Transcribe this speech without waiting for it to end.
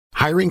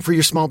Hiring for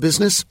your small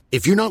business?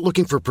 If you're not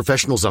looking for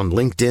professionals on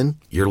LinkedIn,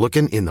 you're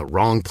looking in the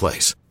wrong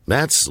place.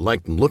 That's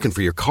like looking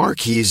for your car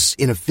keys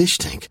in a fish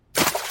tank.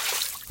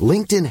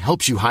 LinkedIn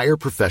helps you hire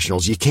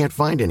professionals you can't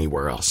find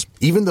anywhere else,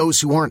 even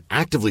those who aren't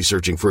actively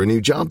searching for a new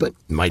job but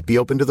might be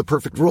open to the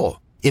perfect role.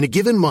 In a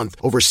given month,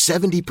 over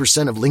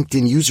 70% of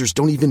LinkedIn users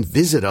don't even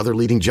visit other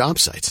leading job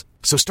sites.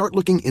 So start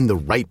looking in the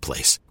right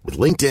place. With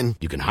LinkedIn,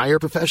 you can hire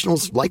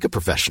professionals like a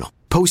professional.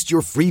 Post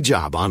your free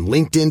job on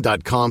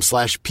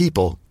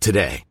linkedin.com/people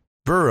today.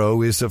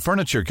 Burrow is a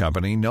furniture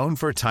company known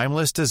for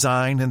timeless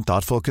design and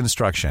thoughtful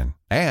construction,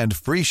 and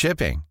free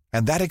shipping,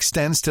 and that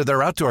extends to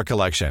their outdoor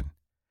collection.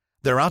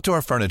 Their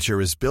outdoor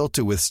furniture is built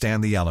to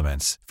withstand the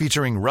elements,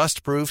 featuring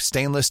rust-proof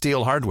stainless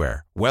steel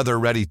hardware,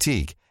 weather-ready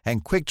teak,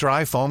 and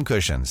quick-dry foam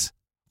cushions.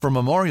 For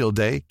Memorial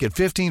Day, get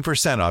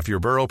 15% off your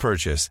Burrow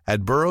purchase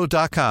at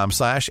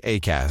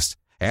burrow.com/ACAST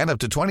and up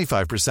to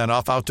 25%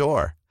 off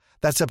outdoor.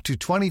 That's up to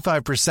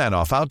 25%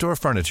 off outdoor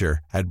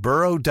furniture at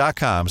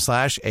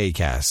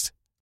burrow.com/ACAST.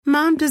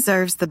 Mom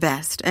deserves the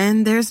best,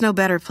 and there's no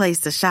better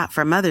place to shop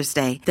for Mother's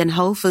Day than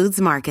Whole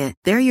Foods Market.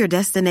 They're your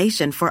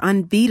destination for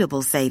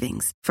unbeatable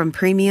savings, from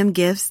premium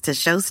gifts to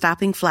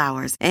show-stopping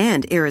flowers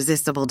and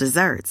irresistible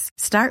desserts.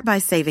 Start by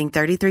saving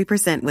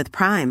 33% with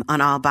Prime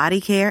on all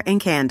body care and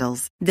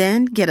candles.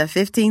 Then get a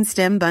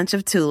 15-stem bunch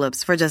of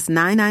tulips for just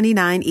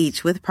 $9.99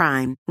 each with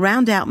Prime.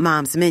 Round out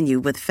Mom's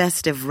menu with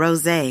festive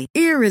rosé,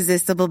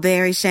 irresistible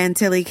berry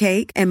chantilly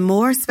cake, and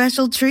more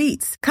special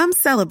treats. Come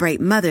celebrate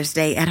Mother's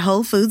Day at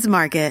Whole Foods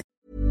Market.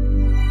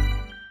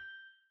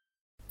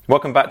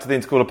 Welcome back to the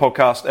Intercooler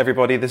podcast,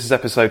 everybody. This is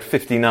episode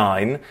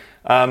 59.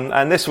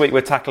 And this week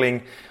we're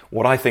tackling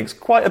what I think is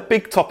quite a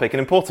big topic,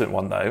 an important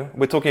one though.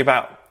 We're talking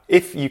about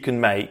if you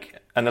can make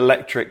an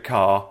electric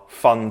car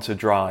fun to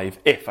drive,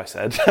 if I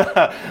said,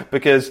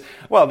 because,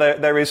 well,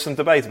 there is some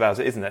debate about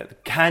it, isn't it?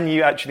 Can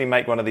you actually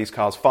make one of these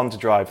cars fun to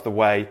drive the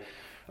way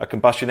a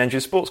combustion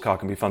engine sports car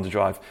can be fun to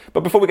drive? But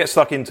before we get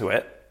stuck into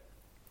it,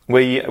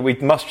 we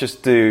must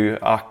just do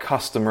our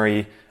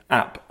customary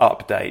app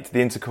update, the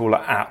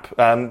Intercooler app.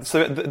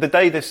 So the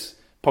day this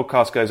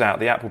podcast goes out,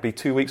 the app will be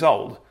 2 weeks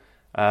old,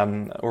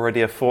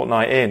 already a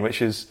fortnight in,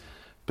 which is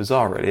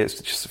bizarre, really.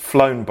 It's just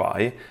flown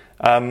by.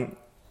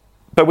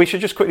 But we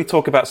should just quickly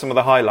talk about some of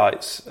the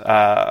highlights,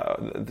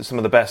 some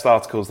of the best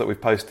articles that we've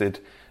posted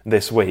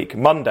this week.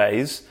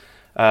 Monday's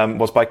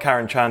was by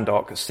Karen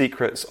Chandok,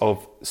 Secrets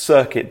of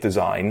Circuit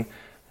Design.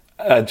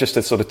 Just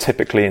a sort of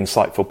typically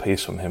insightful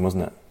piece from him,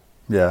 wasn't it?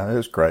 Yeah, it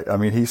was great. I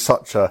mean, he's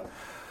such an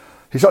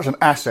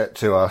asset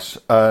to us,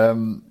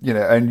 and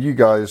you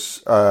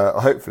guys,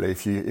 hopefully,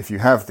 if you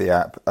have the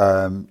app,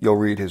 you'll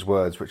read his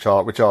words, which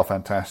are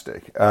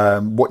fantastic.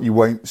 What you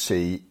won't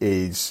see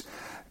is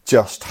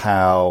just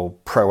how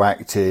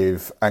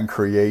proactive and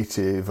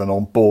creative and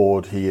on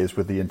board he is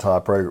with the entire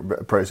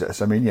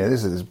process. I mean,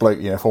 this is this bloke,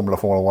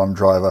 Formula 1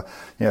 driver,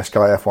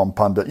 Sky F1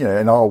 pundit,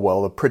 in our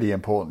world, a pretty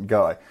important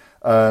guy.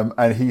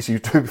 And he's,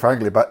 to be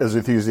frankly, about as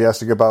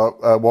enthusiastic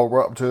about what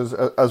we're up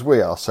to as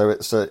we are. So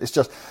it's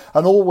just,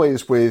 and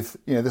always with,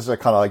 this is a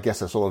kind of, I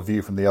guess, a sort of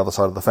view from the other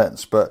side of the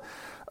fence. But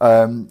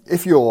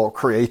if you're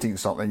creating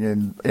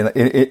something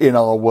in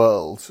our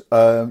world,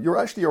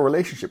 your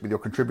relationship with your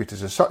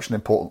contributors is such an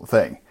important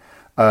thing.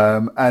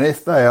 And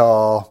if they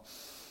are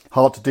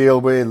hard to deal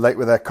with, late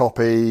with their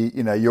copy,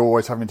 you're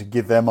always having to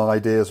give them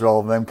ideas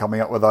rather than them coming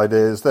up with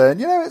ideas,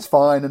 then, it's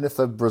fine. And if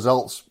the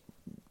results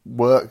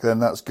work, then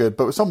that's good.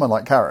 But with someone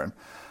like Karen,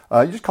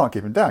 you just can't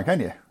keep him down, can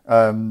you?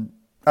 And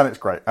it's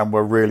great. And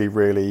we're really,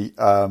 really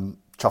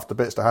chuffed to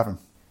bits to have him.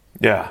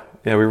 Yeah,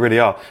 we really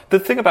are. The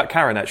thing about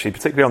Karen, actually,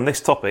 particularly on this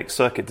topic,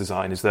 circuit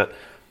design, is that,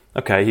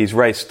 okay, he's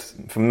raced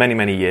for many,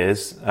 many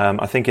years.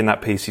 I think in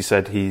that piece he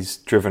said he's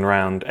driven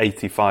around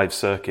 85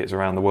 circuits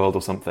around the world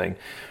or something.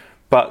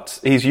 But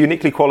he's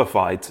uniquely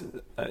qualified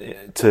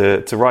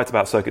to write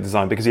about circuit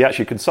design because he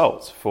actually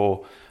consults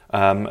for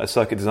a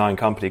circuit design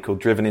company called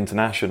Driven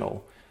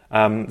International.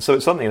 So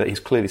it's something that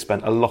he's clearly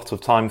spent a lot of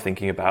time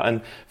thinking about.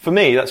 And for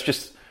me, that's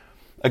just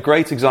a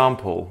great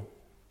example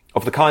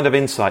of the kind of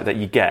insight that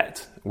you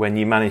get when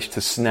you manage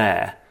to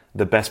snare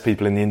the best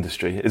people in the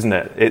industry, isn't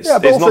it? It's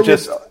not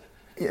just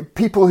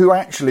people who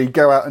actually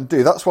go out and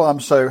do. That's why I'm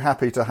so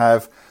happy to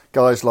have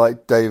guys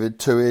like David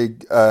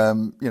Tuig,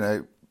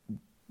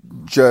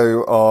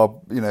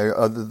 Joe,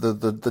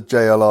 the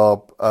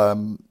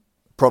JLR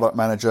product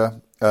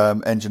manager,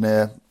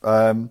 engineer.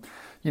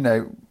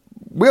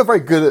 We are very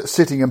good at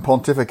sitting and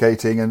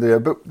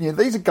pontificating, but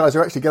these are guys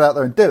who actually get out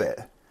there and do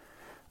it.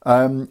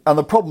 And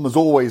the problem has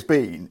always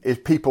been is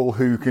people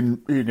who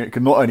can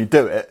not only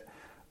do it,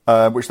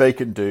 which they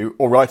can do,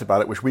 or write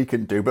about it, which we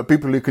can do, but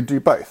people who can do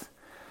both.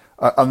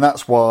 And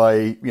that's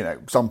why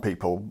some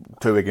people,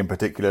 Tuig in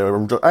particular,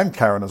 and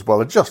Karen as well,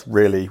 are just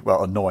really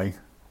annoying.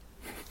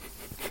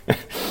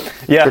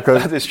 Yeah,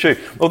 that is true.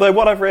 Although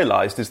what I've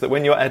realised is that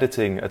when you're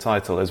editing a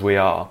title, as we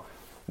are,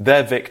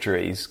 their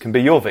victories can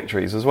be your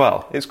victories as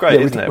well. It's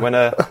great, isn't it? When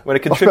a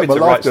contributor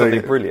writes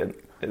something brilliant.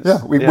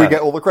 We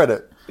get all the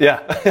credit. Yeah,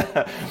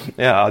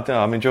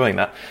 I'm enjoying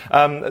that.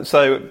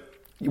 So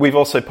We've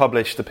also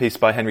published a piece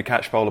by Henry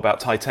Catchpole about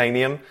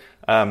titanium.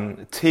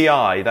 TI,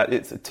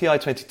 it's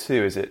TI-22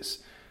 is its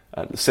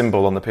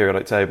symbol on the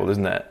periodic table,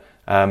 isn't it?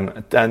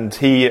 And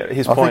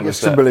his I point think was its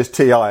symbol is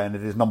TI, and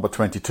it is number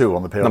 22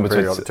 on the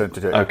periodic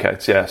 22. Okay,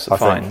 yes,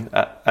 fine.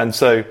 And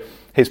so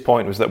his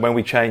point was that when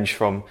we changed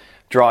from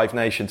Drive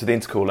Nation to the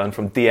intercooler and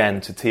from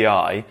DN to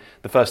TI,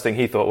 the first thing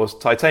he thought was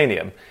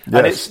titanium. Yes.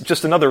 And it's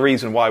just another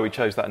reason why we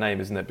chose that name,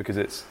 isn't it? Because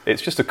it's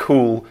just a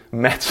cool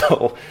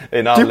metal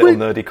in our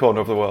nerdy corner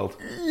of the world.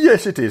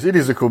 Yes, it is. It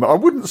is a cool metal. I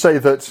wouldn't say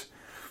that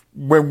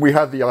when we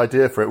had the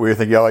idea for it, we were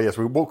thinking, oh yes,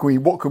 what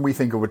can we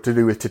think of to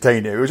do with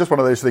titanium? It was just one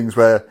of those things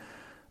where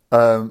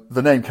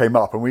the name came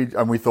up, and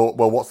we thought,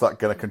 well, what's that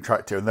going to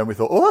contract to? And then we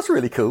thought, oh, that's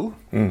really cool.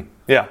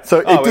 Yeah. So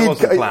it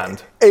wasn't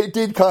planned. It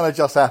did kind of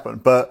just happen,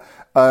 but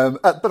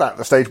at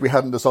the stage we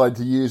hadn't decided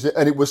to use it,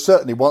 and it was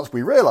certainly, once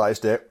we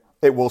realised it,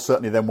 it was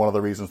certainly then one of the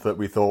reasons that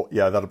we thought,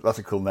 yeah, that's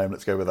a cool name.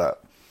 Let's go with that.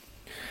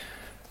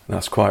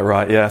 That's quite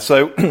right. Yeah.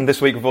 So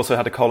this week we've also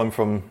had a column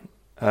from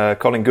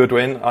Colin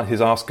Goodwin, his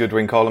Ask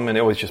Goodwin column, and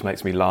it always just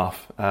makes me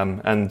laugh.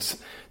 And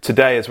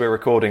today, as we're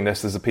recording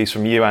this, there's a piece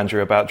from you,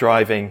 Andrew, about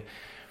driving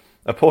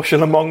a Porsche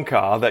Le Mans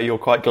car that you'll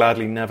quite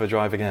gladly never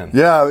drive again.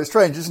 Yeah, it's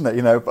strange, isn't it?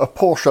 A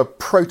Porsche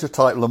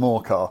prototype Le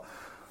Mans car,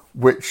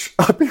 which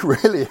I'd be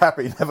really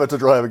happy never to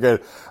drive again.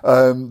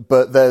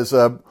 But there's,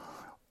 it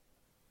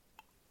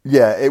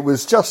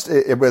was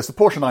the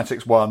Porsche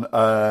 961.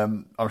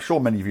 I'm sure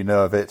many of you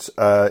know of it.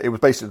 It was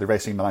basically the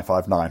Racing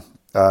 959.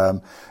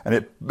 And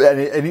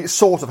it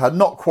sort of had,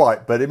 not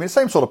quite, but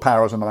same sort of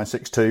power as a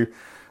 962.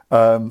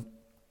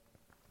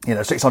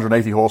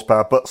 680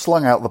 horsepower, but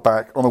slung out the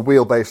back on a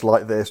wheelbase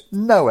like this,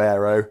 no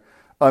aero.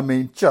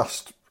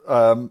 Just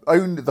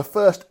only the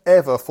first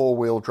ever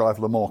four-wheel drive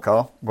Le Mans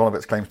car, one of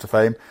its claims to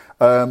fame.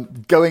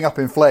 Going up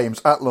in flames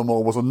at Le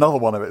Mans was another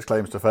one of its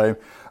claims to fame,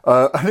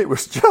 and it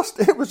was just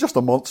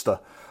a monster.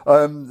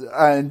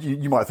 And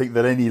you might think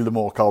that any Le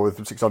Mans car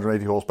with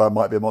 680 horsepower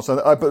might be a monster,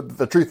 but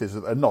the truth is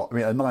that they're not. A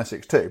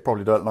 962,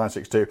 probably Dirt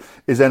 962,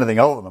 is anything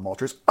other than a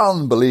monster. It's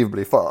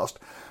unbelievably fast.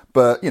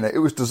 But, it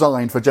was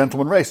designed for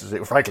gentleman races. It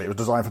was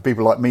designed for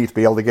people like me to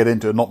be able to get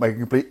into and not make a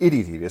complete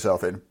idiot of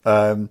yourself in.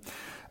 And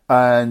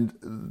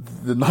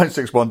the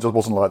 961 just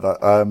wasn't like that.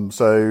 And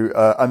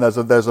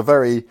there's a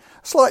very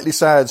slightly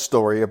sad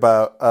story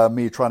about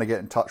me trying to get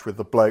in touch with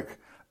the bloke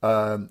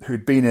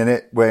who'd been in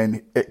it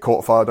when it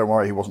caught fire. Don't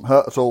worry, he wasn't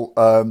hurt at all.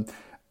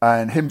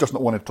 And him just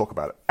not wanting to talk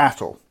about it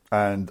at all.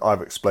 And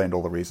I've explained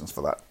all the reasons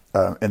for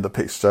that in the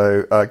piece.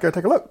 So go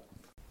take a look.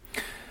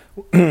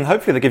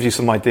 Hopefully that gives you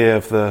some idea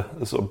of the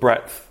sort of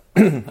breadth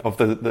of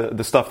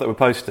the stuff that we're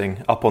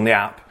posting up on the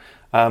app.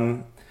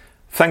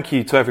 Thank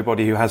you to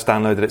everybody who has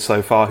downloaded it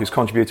so far, who's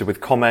contributed with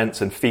comments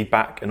and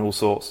feedback and all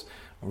sorts.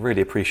 I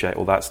really appreciate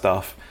all that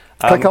stuff.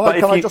 Can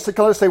I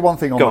just say one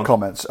thing on the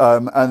comments?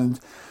 And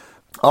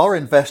our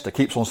investor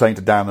keeps on saying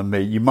to Dan and me,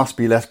 you must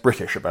be less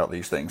British about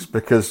these things,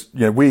 because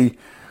we're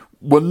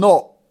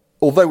not,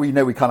 although we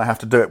know we kind of have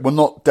to do it, we're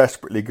not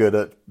desperately good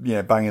at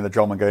banging the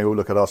drum and going, oh,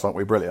 look at us, aren't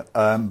we brilliant?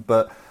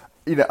 But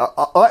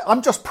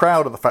I'm just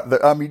proud of the fact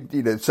that,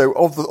 so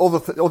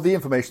of the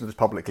information that's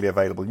publicly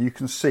available, you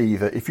can see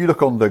that if you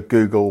look on the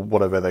Google,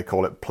 whatever they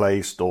call it,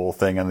 Play Store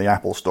thing and the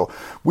Apple Store,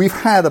 we've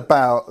had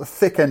about a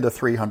thick end of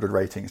 300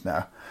 ratings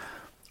now,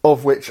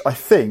 of which I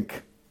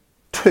think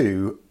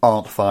 2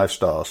 aren't 5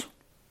 stars.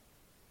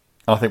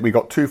 I think we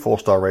got 2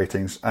 4-star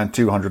ratings and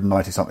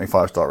 290-something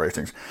 5-star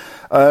ratings.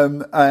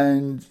 And,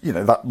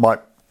 that might,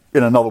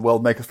 in another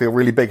world, make us feel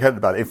really big-headed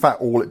about it. In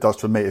fact, all it does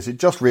for me is it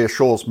just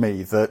reassures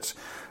me that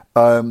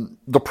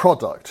the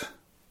product,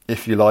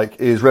 if you like,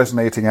 is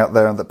resonating out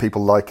there and that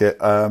people like it.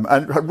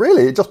 And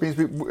really, it just means,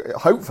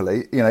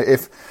 hopefully,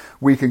 if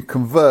we can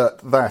convert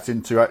that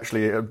into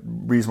actually a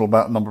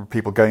reasonable number of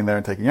people going there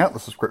and taking out the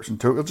subscription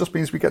to it just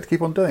means we get to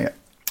keep on doing it,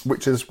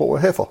 which is what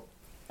we're here for.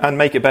 And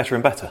make it better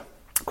and better.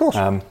 Of course.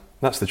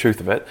 That's the truth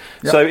of it.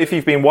 Yep. So if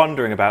you've been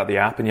wondering about the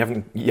app and you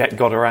haven't yet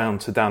got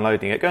around to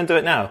downloading it, go and do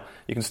it now.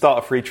 You can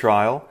start a free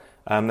trial.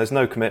 There's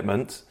no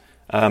commitment.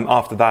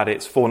 After that,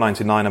 it's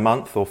 $4.99 a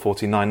month or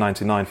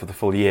 $49.99 for the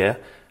full year.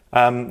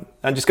 And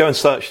just go and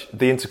search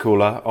the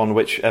intercooler on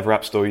whichever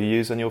app store you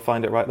use and you'll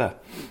find it right there.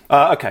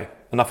 Okay,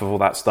 enough of all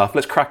that stuff.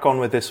 Let's crack on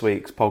with this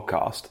week's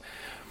podcast.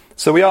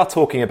 So we are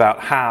talking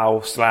about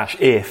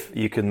how/if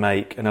you can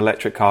make an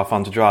electric car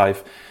fun to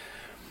drive.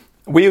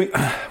 We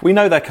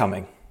know they're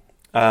coming.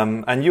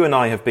 And you and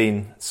I have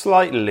been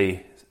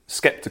slightly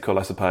sceptical,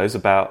 I suppose,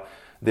 about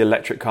the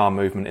electric car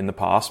movement in the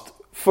past,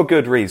 for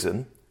good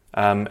reason.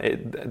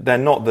 They're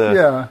not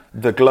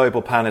the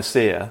global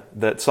panacea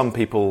that some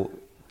people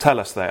tell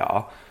us they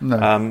are.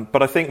 No.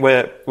 But I think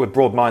we're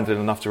broad-minded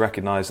enough to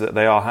recognise that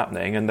they are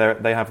happening and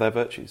they have their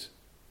virtues.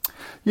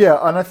 Yeah,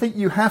 and I think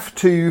you have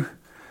to...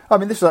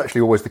 this is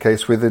actually always the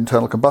case with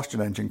internal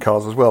combustion engine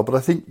cars as well, but I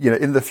think,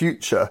 in the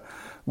future,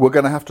 we're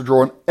going to have to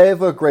draw an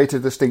ever greater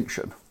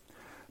distinction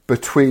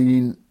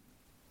between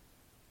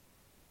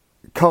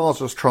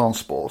cars as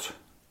transport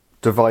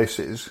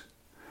devices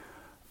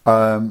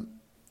and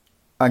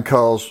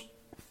cars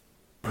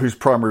whose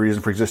primary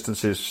reason for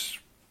existence is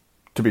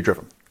to be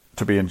driven,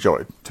 to be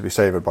enjoyed, to be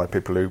savoured by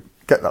people who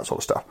get that sort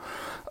of stuff.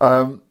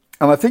 And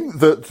I think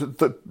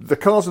that the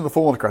cars in the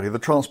Formula category, the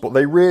transport,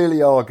 they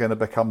really are going to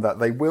become that.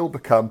 They will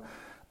become,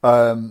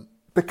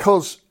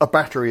 because a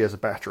battery is a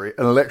battery,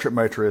 an electric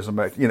motor is a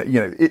motor.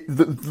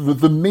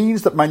 The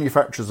means that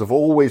manufacturers have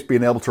always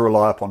been able to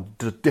rely upon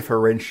to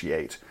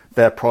differentiate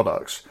their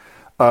products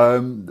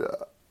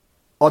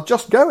are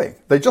just going.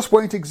 They just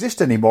won't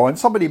exist anymore. And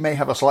somebody may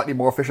have a slightly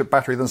more efficient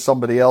battery than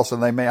somebody else,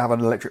 and they may have an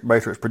electric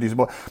motor that's producing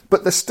more.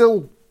 But there's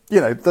still,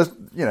 you'll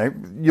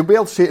be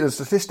able to see it in the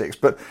statistics.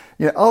 But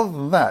other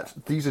than that,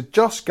 these are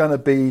just going to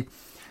be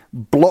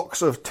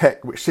blocks of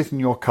tech which sit in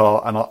your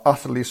car and are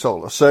utterly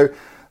soulless. So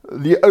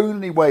the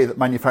only way that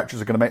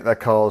manufacturers are going to make their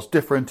cars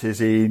different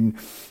is in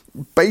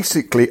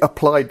basically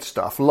applied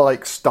stuff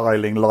like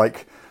styling,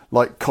 like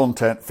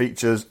content,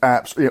 features,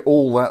 apps,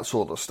 all that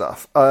sort of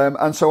stuff.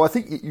 And so I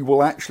think you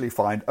will actually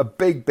find a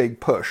big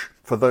push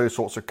for those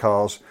sorts of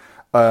cars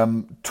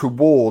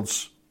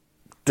towards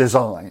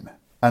design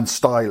and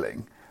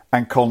styling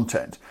and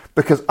content.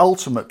 Because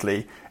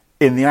ultimately,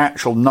 in the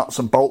actual nuts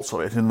and bolts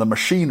of it, in the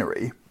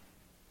machinery,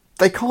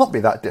 they can't be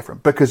that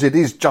different because it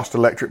is just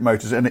electric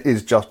motors and it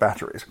is just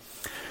batteries.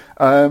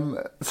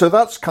 So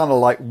that's kind of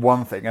like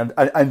one thing.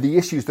 And the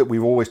issues that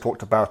we've always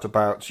talked about,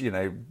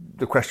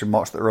 the question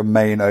marks that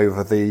remain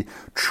over the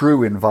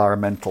true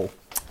environmental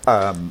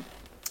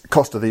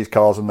cost of these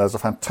cars. And there's a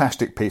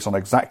fantastic piece on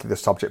exactly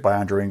this subject by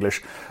Andrew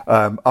English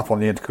up on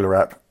the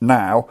Intercooler app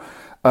now.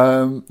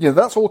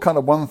 That's all kind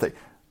of one thing.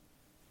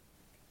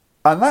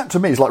 And that to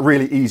me is like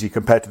really easy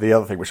compared to the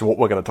other thing, which is what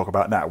we're going to talk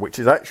about now, which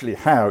is actually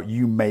how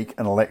you make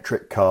an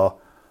electric car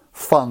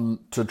fun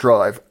to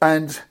drive.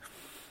 And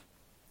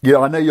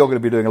I know you're going to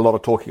be doing a lot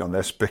of talking on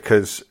this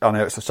because I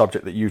know it's a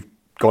subject that you've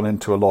gone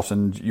into a lot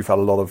and you've had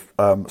a lot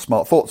of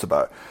smart thoughts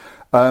about.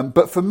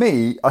 But for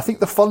me, I think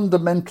the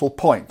fundamental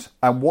point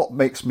and what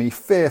makes me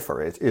fear for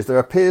it is there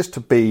appears to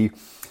be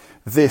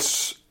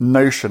this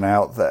notion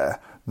out there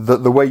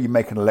that the way you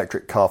make an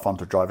electric car fun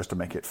to drive is to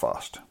make it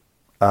fast.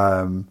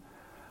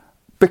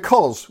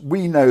 Because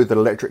we know that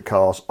electric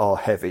cars are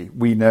heavy.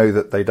 We know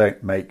that they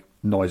don't make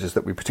noises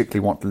that we particularly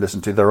want to listen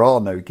to. There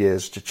are no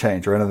gears to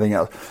change or anything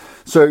else.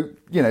 So,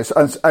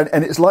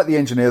 and it's like the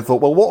engineer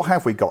thought, well, what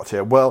have we got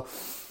here? Well,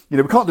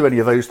 we can't do any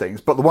of those things,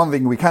 but the one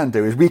thing we can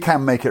do is we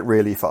can make it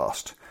really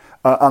fast.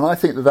 And I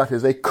think that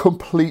is a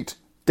complete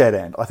dead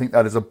end. I think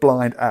that is a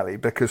blind alley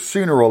because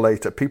sooner or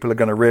later people are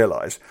going to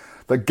realise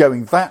that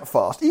going that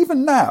fast,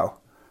 even now,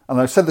 and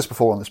I've said this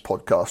before on this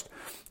podcast,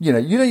 you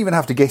don't even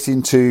have to get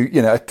into,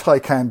 a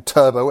Taycan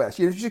Turbo S.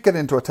 You just get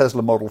into a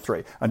Tesla Model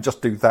 3 and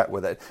just do that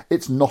with it.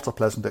 It's not a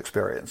pleasant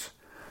experience.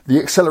 The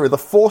accelerator, the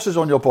forces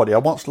on your body, I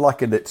once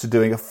likened it to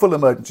doing a full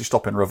emergency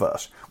stop in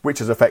reverse,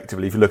 which is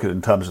effectively, if you look at it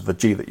in terms of the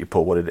G that you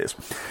pull, what it is.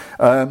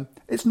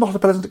 It's not a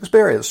pleasant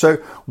experience. So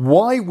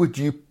why would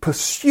you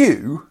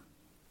pursue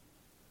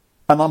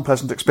an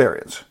unpleasant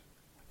experience?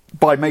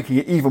 By making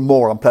it even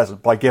more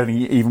unpleasant, by getting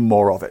even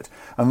more of it.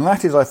 And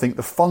that is, I think,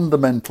 the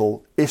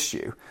fundamental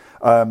issue.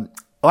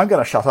 I'm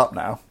going to shut up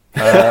now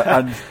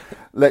and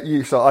let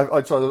you. So I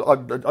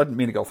didn't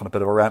mean to go off on a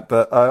bit of a rant,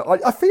 but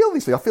I feel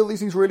these things. I feel these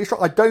things really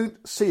strong. I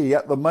don't see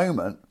at the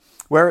moment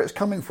where it's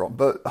coming from,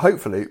 but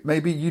hopefully,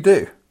 maybe you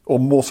do, or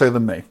more so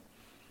than me.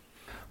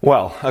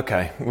 Well,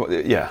 okay,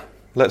 yeah.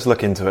 Let's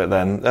look into it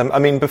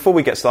then. Before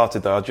we get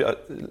started, though,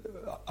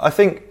 I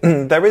think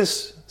there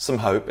is some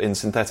hope in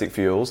synthetic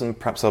fuels, and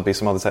perhaps there'll be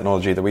some other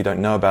technology that we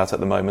don't know about at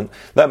the moment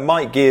that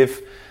might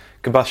give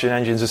combustion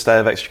engines a stay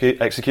of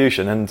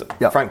execution, and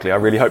frankly, I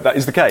really hope that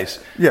is the case.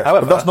 Yes,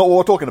 however, but that's not what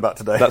we're talking about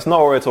today. That's not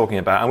what we're talking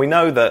about, and we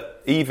know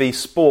that EV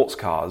sports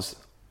cars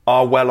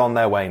are well on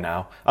their way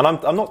now. And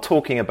I'm not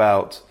talking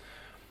about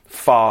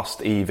fast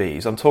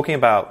EVs. I'm talking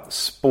about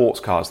sports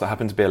cars that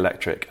happen to be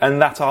electric,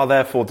 and that are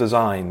therefore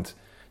designed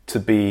to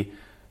be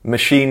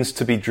machines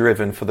to be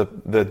driven for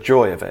the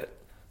joy of it.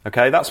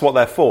 Okay, that's what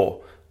they're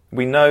for.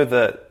 We know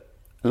that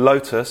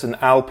Lotus and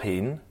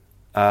Alpine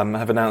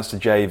have announced a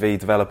JV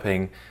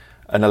developing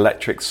an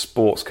electric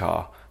sports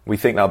car. We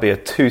think that'll be a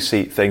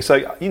 2-seat thing.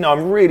 So,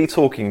 I'm really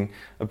talking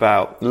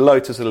about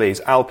Lotus Elise,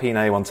 Alpine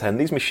A110,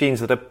 these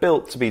machines that are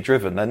built to be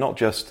driven. They're not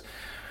just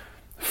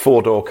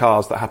 4-door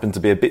cars that happen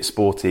to be a bit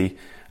sporty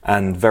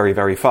and very,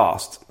 very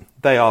fast.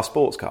 They are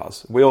sports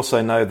cars. We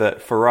also know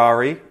that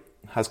Ferrari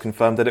has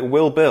confirmed that it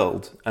will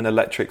build an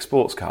electric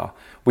sports car.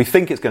 We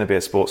think it's going to be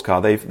a sports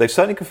car. They've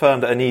certainly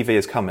confirmed that an EV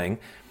is coming,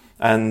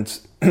 and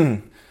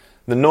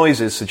the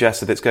noises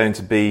suggest that it's going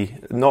to be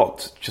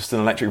not just an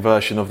electric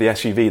version of the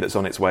SUV that's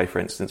on its way, for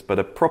instance, but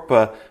a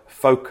proper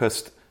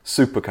focused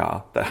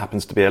supercar that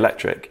happens to be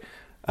electric.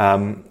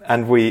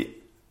 And we...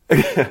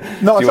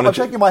 No, I'm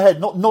shaking my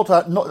head. I'm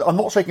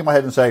not shaking my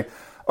head and saying,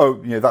 "Oh,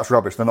 that's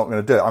rubbish. They're not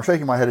going to do it." I'm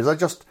shaking my head as I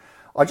just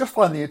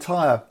find the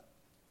entire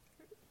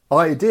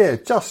idea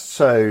just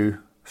so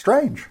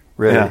strange.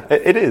 Really, yeah,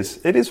 it is.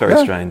 It is very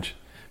strange.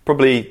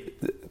 Probably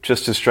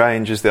just as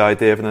strange as the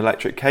idea of an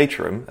electric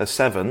Caterham, a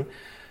 7.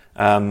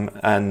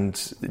 And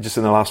just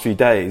in the last few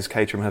days,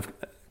 Caterham have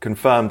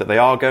confirmed that they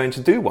are going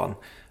to do one.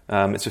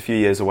 It's a few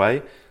years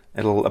away.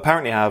 It'll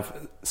apparently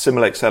have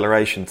similar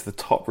acceleration to the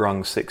top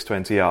rung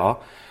 620R.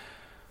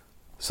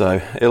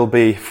 So it'll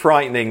be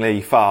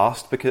frighteningly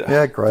fast. Because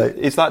yeah,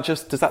 great. Does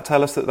that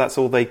tell us that that's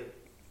all they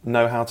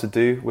know how to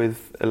do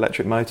with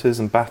electric motors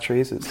and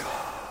batteries?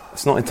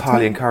 It's not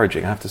entirely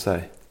encouraging, I have to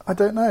say. I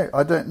don't know.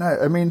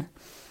 I mean,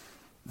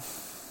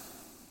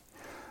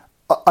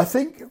 I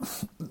think,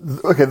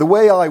 okay, the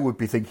way I would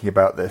be thinking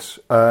about this,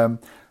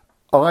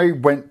 I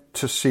went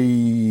to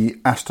see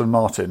Aston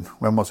Martin,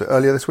 when was it,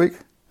 earlier this week?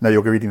 No,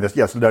 you're reading this.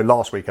 Yes, no,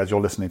 last week as you're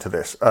listening to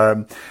this.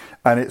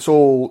 And it's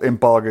all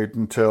embargoed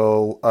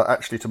until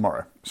actually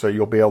tomorrow. So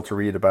you'll be able to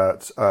read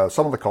about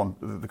some of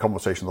the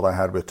conversation that I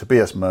had with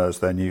Tobias Mers,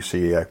 their new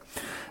CEO,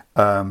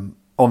 on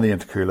the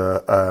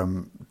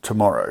intercooler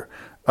tomorrow.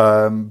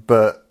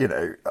 But, you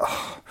know,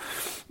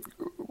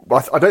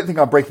 I don't think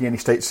I'm breaking any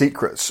state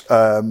secrets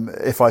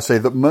if I say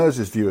that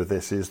Mers's view of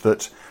this is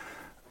that,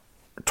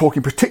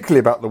 talking particularly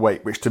about the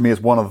weight, which to me is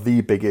one of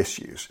the big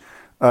issues,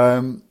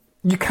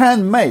 you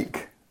can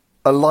make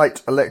a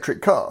light electric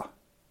car.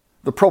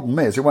 The problem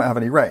is it won't have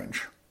any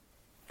range.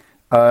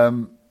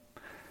 And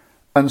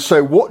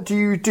so what do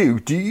you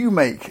do? Do you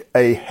make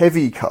a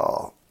heavy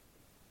car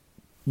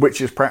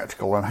which is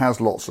practical and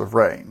has lots of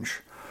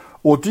range?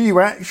 Or do you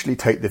actually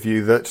take the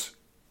view that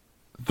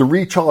the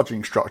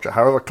recharging structure,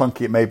 however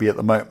clunky it may be at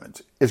the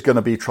moment, is going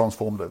to be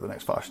transformed over the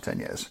next 5 to 10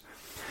 years?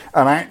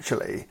 And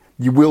actually,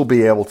 you will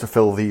be able to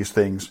fill these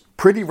things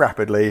pretty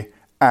rapidly,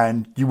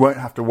 and you won't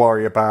have to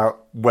worry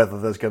about whether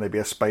there's going to be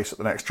a space at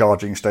the next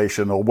charging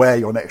station or where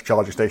your next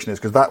charging station is,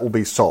 because that will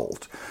be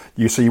solved.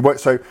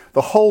 So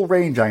the whole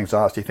range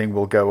anxiety thing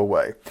will go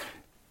away.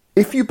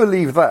 If you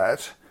believe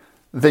that,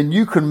 then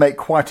you can make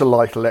quite a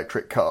light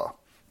electric car,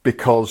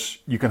 because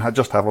you can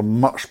just have a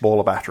much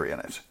smaller battery in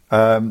it.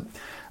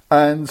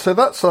 And so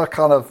that's a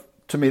kind of,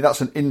 to me, that's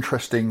an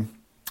interesting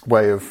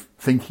way of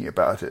thinking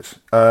about it.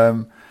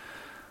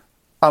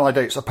 And I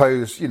don't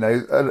suppose, you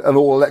know, an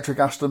all-electric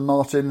Aston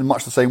Martin, in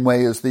much the same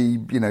way as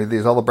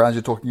these other brands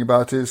you're talking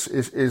about,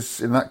 is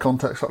in that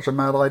context such a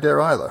mad idea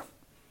either.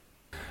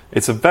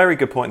 It's a very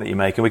good point that you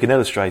make, and we can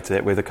illustrate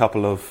it with a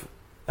couple of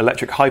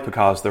electric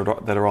hypercars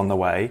that are on the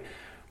way,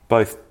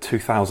 both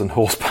 2,000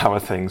 horsepower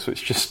things,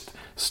 which just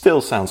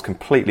still sounds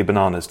completely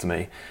bananas to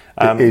me.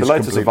 It is the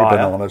Lotus Evija,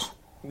 bananas.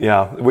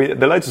 Yeah,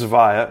 the Lotus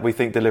Evija, we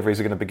think deliveries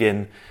are going to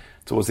begin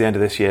towards the end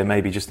of this year,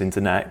 maybe just into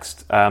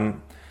next.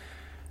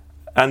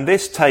 And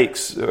this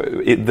takes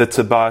the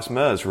Tobias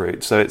Mers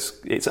route, so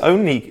it's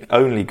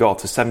only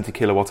got a 70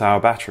 kilowatt hour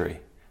battery,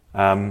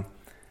 and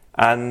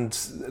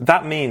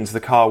that means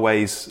the car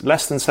weighs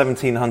less than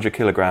 1,700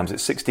 kilograms.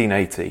 It's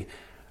 1,680,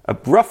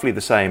 roughly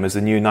the same as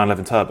the new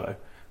 911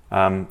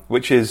 Turbo,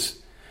 which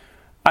is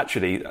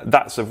actually,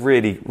 that's a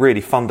really,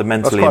 really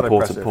fundamentally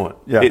important impressive. point.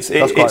 Yeah,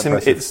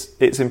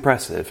 it's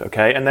impressive.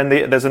 Okay, and then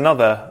there's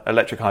another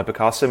electric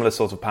hypercar, similar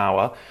sort of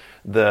power.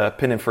 The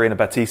Pininfarina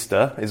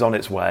Battista is on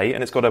its way,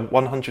 and it's got a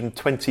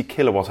 120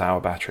 kilowatt hour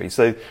battery.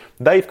 So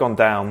they've gone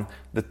down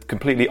the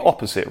completely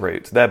opposite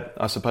route.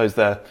 I suppose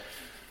they're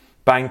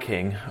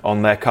banking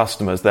on their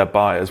customers, their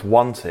buyers,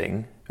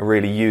 wanting a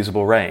really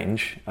usable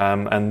range,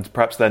 and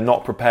perhaps they're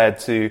not prepared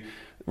to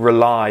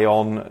rely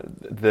on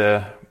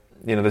the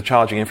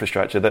charging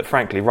infrastructure that,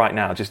 frankly, right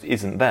now just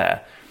isn't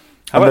there.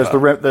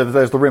 However, and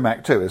there's the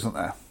Rimac 2, isn't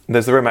there?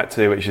 There's the Rimac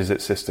 2, which is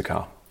its sister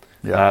car,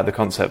 the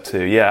Concept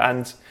 2. Yeah,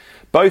 and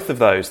both of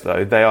those,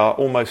 though, they are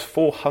almost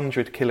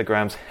 400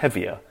 kilograms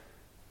heavier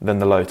than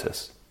the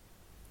Lotus.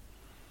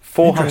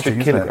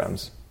 400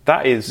 kilograms.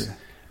 That is,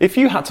 if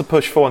you had to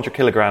push 400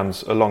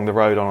 kilograms along the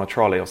road on a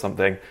trolley or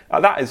something,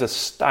 that is a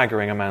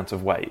staggering amount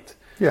of weight.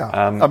 Yeah,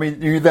 I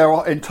mean, there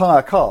are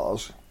entire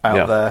cars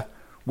out there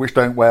which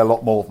don't weigh a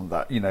lot more than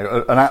that. You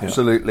know, an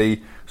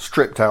absolutely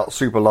stripped out,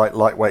 super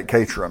lightweight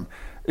Caterham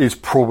is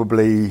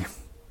probably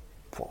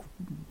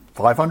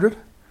 500.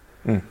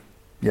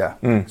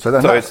 Yeah. So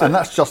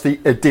that's just the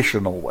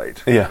additional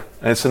weight. Yeah,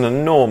 it's an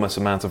enormous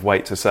amount of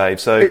weight to save.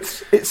 So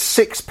it's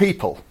 6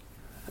 people.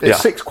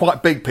 It's 6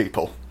 quite big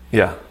people.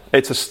 Yeah,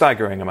 it's a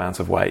staggering amount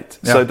of weight.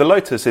 Yeah. So the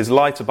Lotus is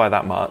lighter by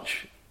that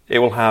much. It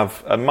will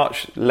have a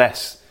much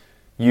less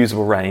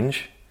usable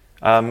range.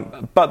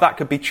 But that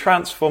could be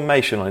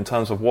transformational in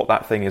terms of what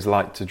that thing is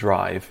like to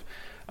drive.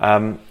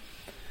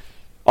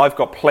 I've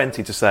got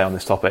plenty to say on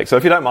this topic, so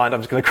if you don't mind,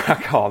 I'm just going to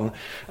crack on.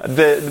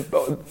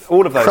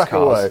 All of those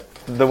cars,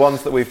 the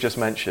ones that we've just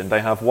mentioned, they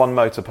have one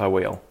motor per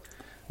wheel,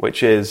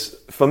 which is,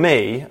 for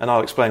me, and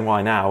I'll explain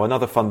why now,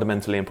 another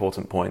fundamentally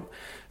important point.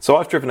 So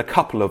I've driven a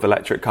couple of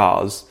electric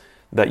cars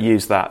that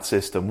use that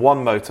system,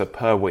 one motor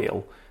per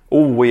wheel,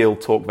 all-wheel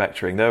torque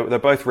vectoring. They're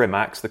both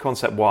Rimacs, the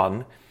Concept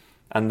 1,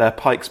 and their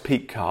Pikes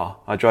Peak car.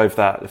 I drove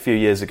that a few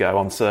years ago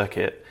on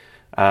circuit,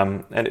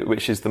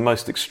 which is the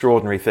most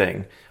extraordinary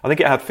thing. I think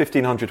it had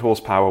 1,500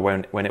 horsepower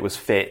when it was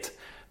fit,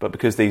 but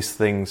because these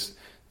things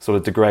sort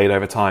of degrade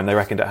over time, they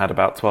reckoned it had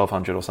about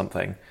 1,200 or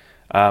something.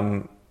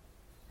 And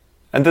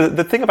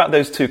the thing about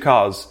those two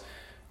cars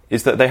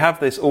is that they have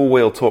this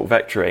all-wheel torque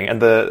vectoring,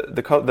 and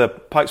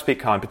the Pikes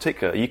Peak car in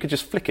particular, you could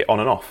just flick it on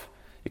and off.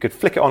 You could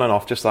flick it on and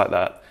off just like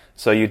that.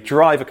 So you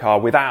drive a car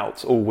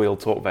without all-wheel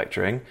torque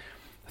vectoring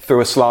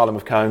through a slalom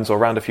of cones or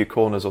around a few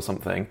corners or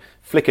something,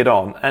 flick it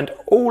on, and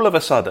all of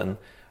a sudden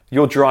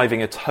you're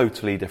driving a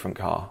totally different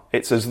car.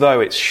 It's as though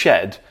it's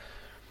shed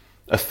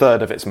a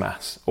third of its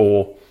mass,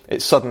 or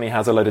it suddenly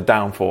has a load of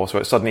downforce,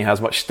 or it suddenly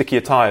has much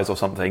stickier tyres or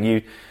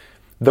something.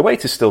 The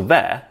weight is still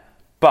there,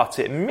 but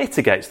it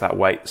mitigates that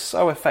weight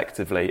so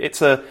effectively.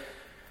 It's a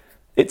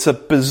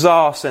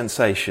bizarre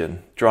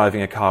sensation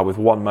driving a car with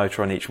one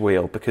motor on each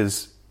wheel,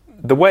 because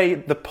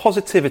the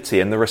positivity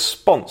and the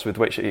response with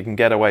which you can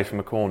get away from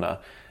a corner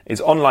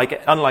is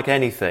unlike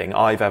anything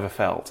I've ever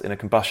felt in a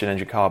combustion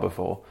engine car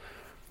before.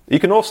 You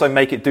can also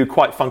make it do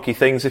quite funky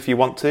things if you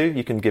want to.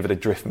 You can give it a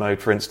drift mode,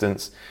 for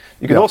instance.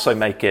 You can also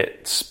make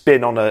it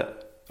spin on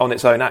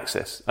its own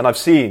axis. And I've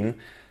seen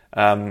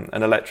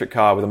an electric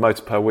car with a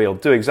motor per wheel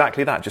do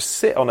exactly that. Just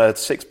sit on a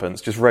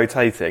sixpence, just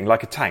rotating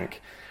like a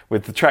tank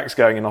with the tracks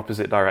going in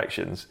opposite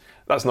directions.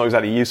 That's not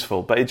exactly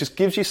useful, but it just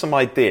gives you some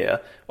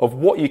idea of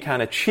what you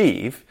can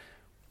achieve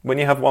when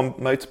you have one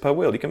motor per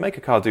wheel. You can make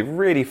a car do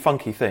really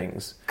funky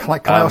things. Can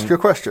I ask you a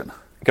question?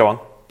 Go on.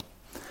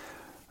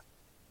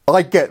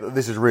 I get that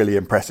this is really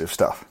impressive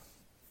stuff.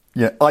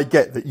 Yeah, I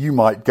get that you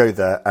might go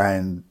there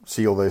and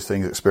see all those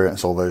things,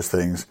 experience all those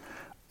things,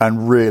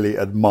 and really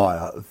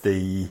admire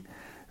the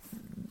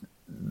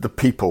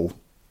people,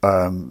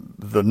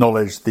 the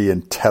knowledge, the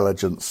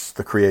intelligence,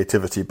 the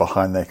creativity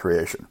behind their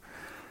creation.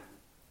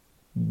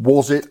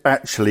 Was it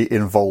actually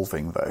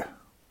involving, though?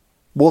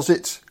 Was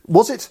it?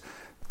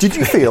 Did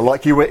you feel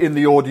like you were in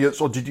the audience,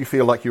 or did you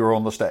feel like you were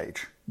on the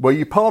stage? Were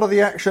you part of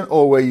the action,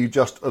 or were you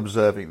just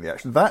observing the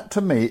action? That,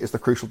 to me, is the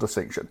crucial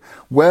distinction.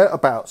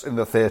 Whereabouts in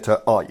the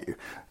theatre are you?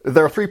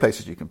 There are three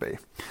places you can be.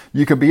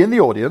 You can be in the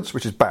audience,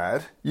 which is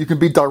bad. You can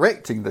be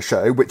directing the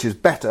show, which is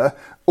better.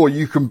 Or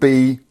you can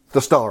be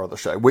the star of the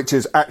show, which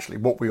is actually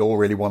what we all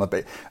really want to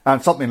be.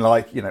 And something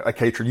like, a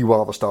caterer, you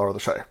are the star of the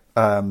show.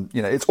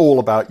 It's all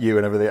about you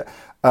and everything.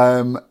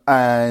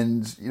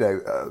 And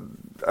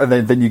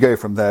then you go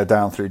from there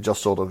down through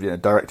just sort of,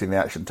 directing the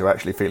action to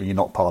actually feeling you're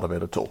not part of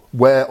it at all.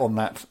 Where on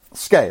that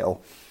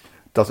scale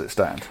does it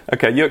stand?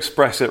 Okay, you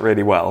express it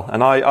really well.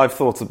 And I've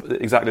thought of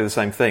exactly the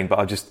same thing, but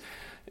I've just,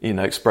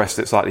 expressed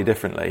it slightly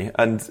differently.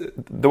 And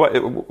the way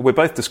we're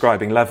both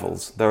describing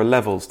levels. There are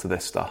levels to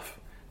this stuff.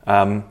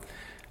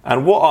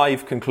 And what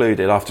I've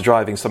concluded after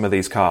driving some of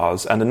these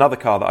cars, and another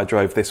car that I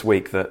drove this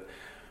week that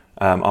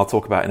I'll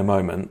talk about in a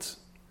moment,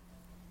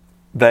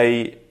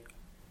 I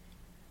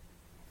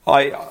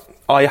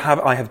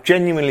have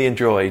genuinely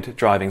enjoyed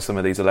driving some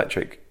of these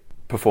electric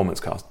performance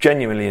cars.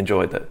 Genuinely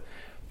enjoyed it.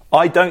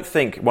 I don't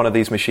think one of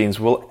these machines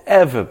will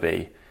ever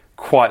be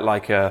quite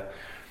like a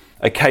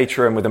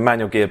Caterham with a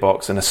manual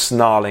gearbox and a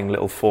snarling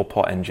little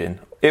 4-pot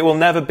engine. It will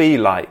never be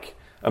like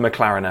a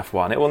McLaren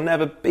F1. It will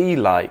never be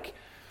like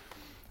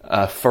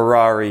a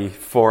Ferrari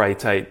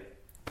 488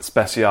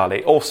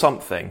 Speciale or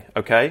something,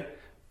 okay?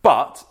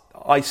 But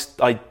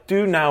I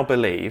do now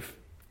believe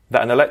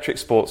that an electric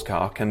sports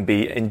car can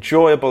be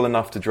enjoyable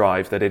enough to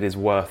drive that it is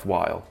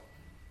worthwhile.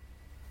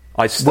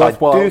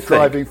 Worthwhile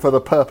driving for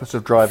the purpose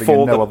of driving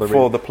and no other reason.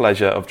 For the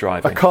pleasure of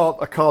driving. A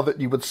car that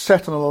you would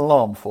set an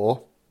alarm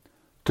for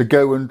to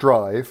go and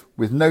drive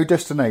with no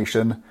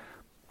destination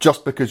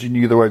just because you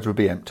knew the roads would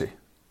be empty.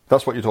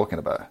 That's what you're talking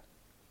about.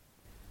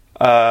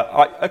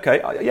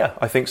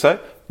 I think so.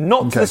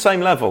 Not to the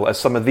same level as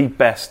some of the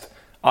best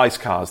ICE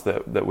cars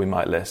that we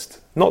might list.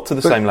 Not to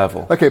the same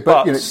level. Okay,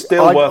 but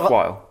still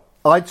worthwhile.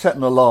 I'd set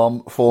an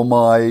alarm for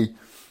my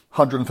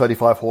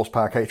 135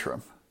 horsepower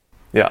Caterham.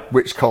 Yeah.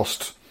 Which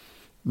cost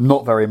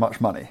not very much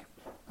money.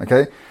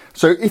 Okay?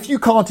 So if you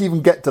can't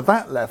even get to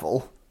that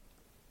level,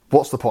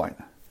 what's the point?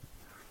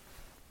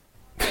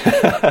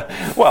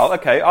 Well,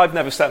 okay, I've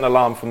never set an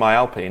alarm for my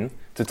Alpine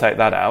to take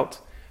that out.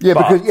 Yeah,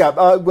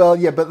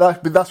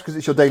 but that's because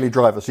it's your daily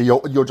driver, so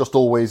you're just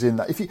always in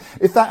that.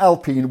 If that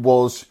Alpine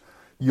was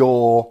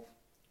your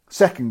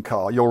second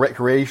car, your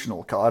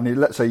recreational car, and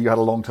let's say you had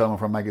a long term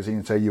from a magazine,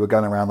 and say you were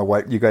going around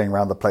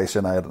the place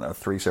in a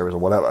 3 Series or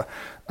whatever,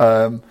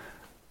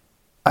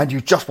 and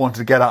you just wanted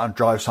to get out and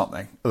drive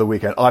something at the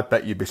weekend, I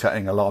bet you'd be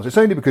setting alarms. It's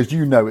only because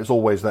you know it's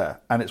always there,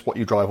 and it's what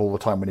you drive all the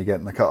time when you get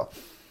in the car.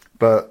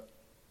 But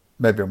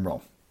maybe I'm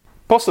wrong.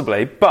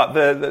 Possibly, but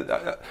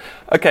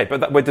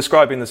but we're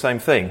describing the same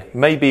thing.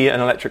 Maybe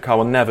an electric car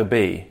will never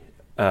be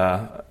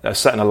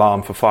set an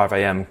alarm for 5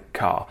 a.m.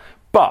 car.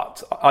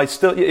 But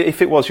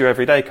if it was your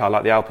everyday car,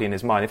 like the Alpine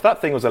is mine, if that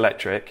thing was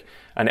electric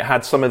and it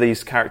had some of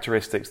these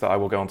characteristics that I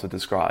will go on to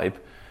describe,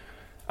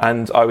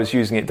 and I was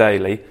using it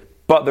daily,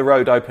 but the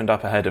road opened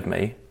up ahead of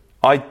me,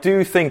 I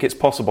do think it's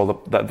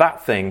possible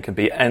that thing can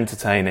be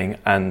entertaining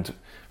and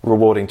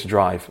rewarding to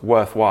drive,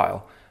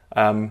 worthwhile.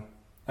 And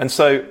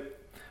so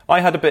I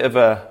had a bit of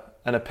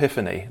an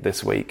epiphany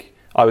this week.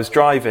 I was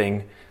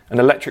driving an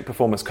electric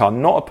performance car,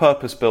 not a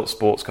purpose-built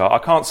sports car. I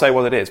can't say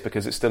what it is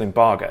because it's still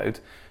embargoed.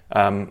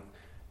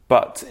 But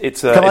But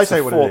it's Can I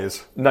say what it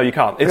is? No, you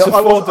can't.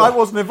 I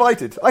wasn't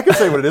invited. I can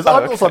say what it is.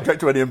 I'm not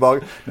subject to any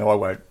embargo. No, I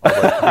won't.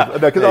 No,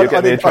 because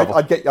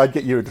I'd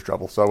get you into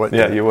trouble, so I won't.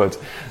 Yeah, you would.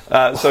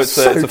 So it's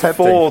a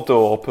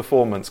 4-door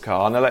performance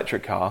car, an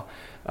electric car.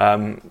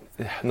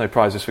 No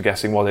prizes for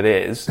guessing what it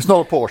is. It's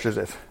not a Porsche, is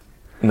it?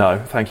 No,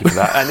 thank you for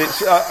that. And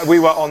it's we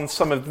were on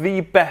some of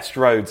the best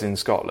roads in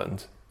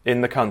Scotland,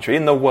 in the country,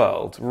 in the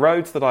world.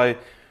 Roads that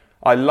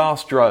I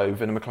last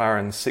drove in a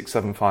McLaren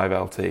 675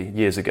 LT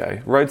years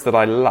ago. Roads that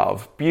I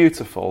love,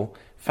 beautiful,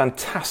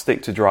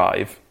 fantastic to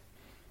drive.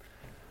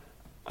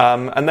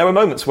 And there were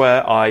moments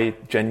where I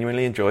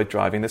genuinely enjoyed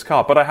driving this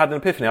car. But I had an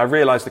epiphany. I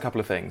realised a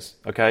couple of things,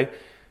 okay?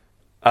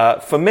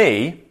 For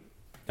me,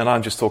 and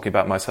I'm just talking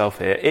about myself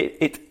here,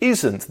 it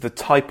isn't the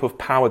type of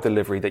power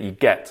delivery that you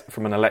get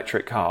from an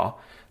electric car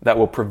that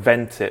will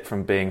prevent it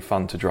from being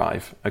fun to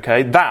drive,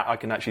 okay? That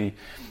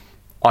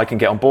I can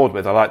get on board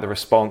with. I like the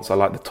response, I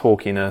like the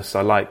torquiness,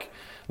 I like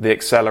the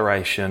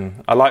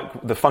acceleration, I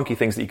like the funky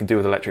things that you can do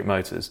with electric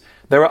motors.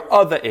 There are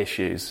other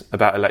issues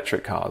about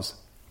electric cars.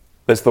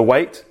 There's the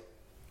weight,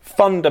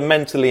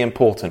 fundamentally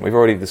important, we've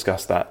already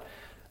discussed that,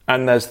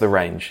 and there's the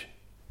range.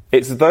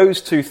 It's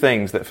those two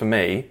things that, for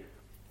me,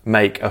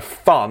 make a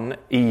fun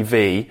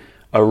EV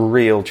a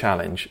real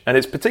challenge. And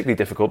it's particularly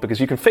difficult because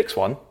you can fix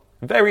one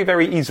very,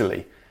 very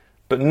easily,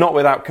 but not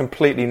without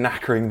completely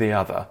knackering the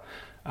other.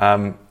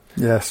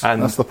 Yes,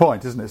 and that's the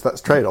point, isn't it?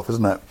 That's trade-off,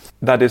 isn't it?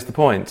 That is the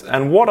point.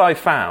 And what I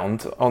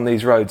found on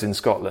these roads in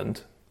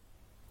Scotland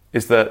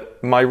is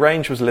that my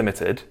range was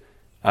limited.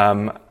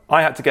 I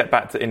had to get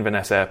back to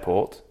Inverness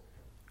Airport.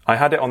 I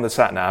had it on the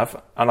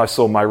sat-nav, and I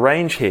saw my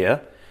range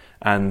here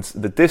and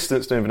the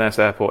distance to Inverness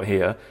Airport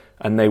here,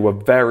 and they were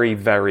very,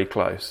 very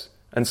close.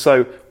 And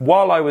so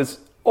while I was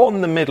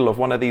on the middle of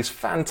one of these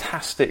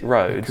fantastic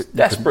roads,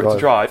 desperate to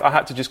drive, I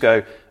had to just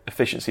go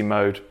efficiency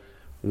mode,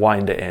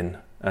 wind it in,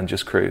 and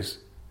just cruise.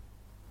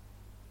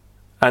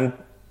 And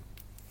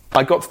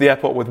I got to the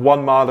airport with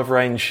 1 mile of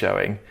range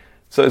showing.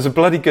 So it was a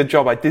bloody good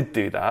job I did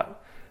do that.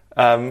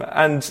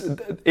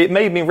 And it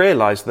made me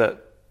realise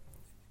that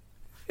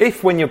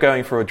if when you're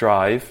going for a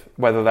drive,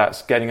 whether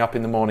that's getting up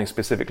in the morning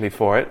specifically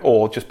for it,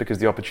 or just because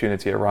the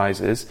opportunity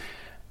arises,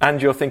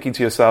 and you're thinking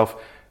to yourself,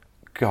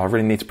 God, I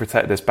really need to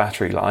protect this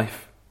battery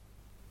life,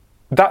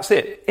 that's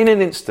it. In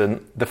an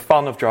instant, the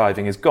fun of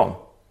driving is gone.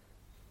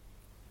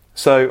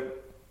 So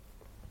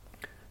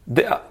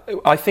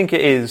I think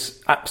it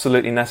is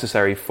absolutely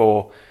necessary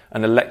for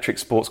an electric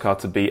sports car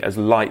to be as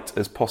light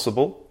as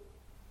possible.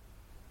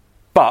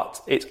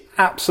 But it's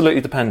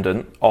absolutely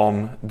dependent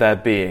on there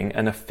being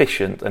an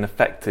efficient and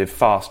effective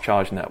fast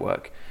charge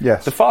network.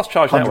 Yes. The fast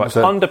charge 100%. Network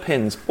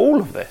underpins all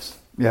of this.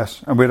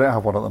 Yes, and we don't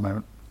have one at the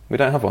moment. We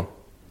don't have one.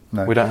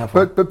 No, we don't have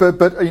one.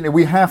 But you know,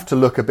 we have to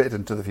look a bit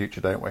into the future,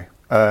 don't we?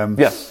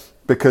 Yes.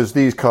 Because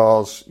these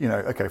cars, you know,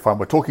 okay, fine,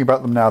 we're talking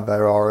about them now.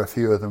 There are a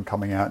few of them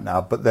coming out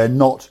now, but they're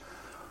not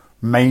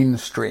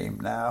mainstream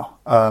now,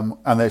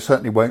 and they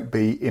certainly won't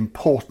be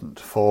important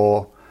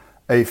for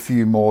a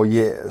few more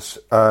years.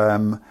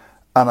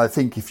 And I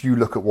think if you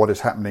look at what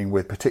is happening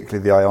with particularly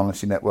the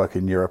Ionity network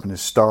in Europe, and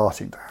is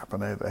starting to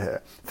happen over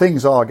here,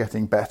 things are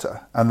getting better,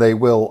 and they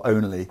will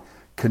only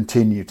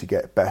continue to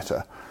get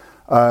better.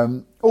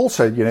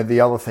 Also, you know,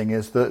 the other thing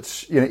is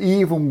that, you know,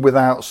 even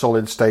without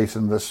solid state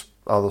and this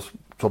other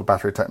sort of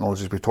battery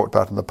technologies we've talked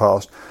about in the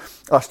past,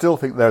 I still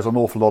think there's an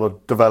awful lot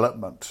of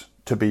development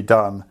to be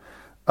done,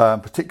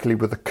 particularly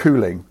with the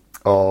cooling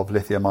of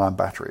lithium-ion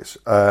batteries.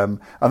 And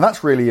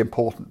that's really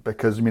important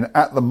because, I mean,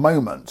 at the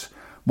moment,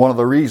 one of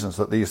the reasons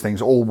that these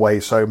things all weigh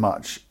so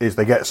much is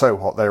they get so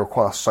hot, they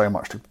require so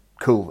much to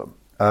cool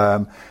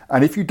them.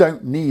 And if you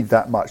don't need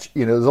that much,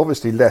 you know, there's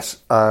obviously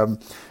less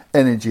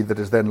energy that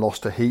is then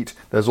lost to heat.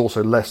 There's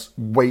also less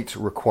weight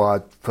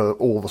required for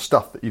all the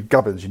stuff that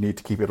gubbins you need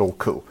to keep it all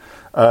cool.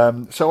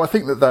 So I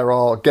think that there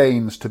are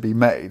gains to be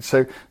made.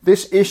 So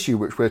this issue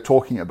which we're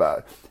talking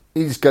about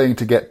is going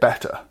to get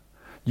better.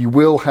 You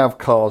will have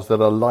cars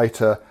that are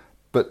lighter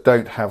but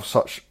don't have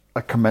such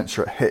a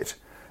commensurate hit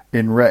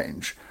in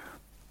range.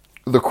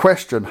 The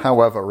question,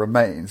 however,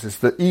 remains is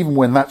that even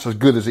when that's as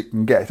good as it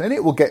can get, and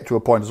it will get to a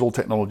point, as all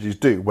technologies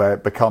do, where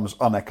it becomes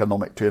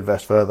uneconomic to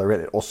invest further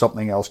in it, or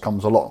something else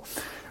comes along,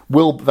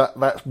 will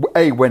that's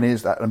A, when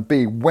is that, and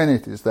B, when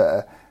it is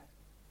there,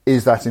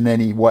 is that in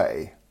any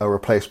way a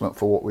replacement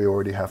for what we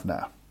already have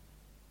now?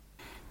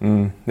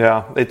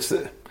 Yeah,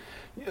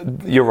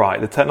 you're right.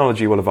 The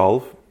technology will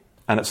evolve,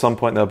 and at some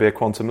point there'll be a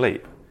quantum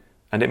leap,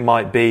 and it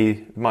might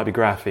be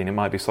graphene, it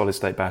might be solid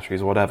state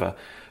batteries or whatever.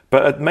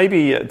 But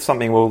maybe a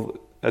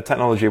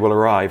technology will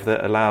arrive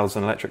that allows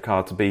an electric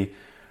car to be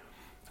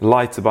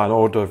lighter by an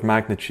order of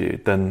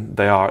magnitude than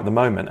they are at the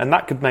moment. And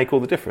that could make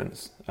all the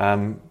difference.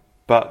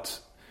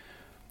 But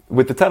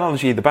with the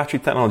battery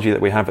technology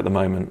that we have at the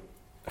moment,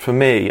 for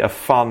me, a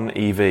fun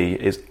EV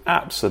is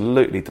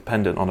absolutely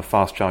dependent on a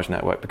fast charge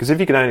network. Because if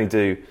you can only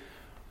do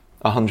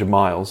 100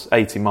 miles,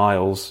 80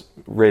 miles,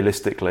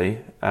 realistically,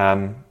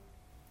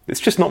 it's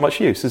just not much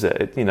use, is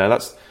it? You know,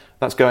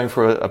 that's going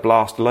for a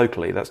blast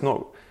locally. That's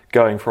not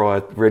going for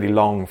a really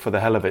long, for the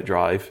hell of it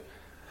drive.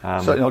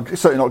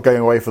 Certainly not going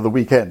away for the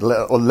weekend,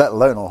 let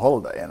alone on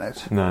holiday in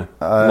it. No.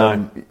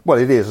 Well,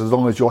 it is, as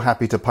long as you're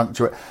happy to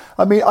punctuate.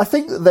 I mean, I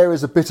think that there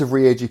is a bit of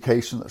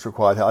re-education that's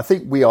required here. I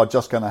think we are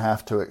just going to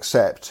have to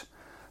accept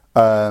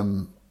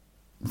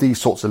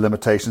these sorts of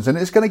limitations, and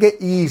it's going to get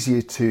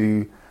easier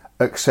to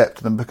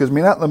accept them, because, I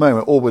mean, at the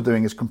moment, all we're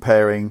doing is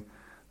comparing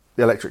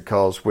the electric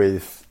cars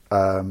with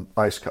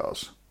ICE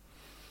cars.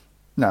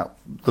 Now,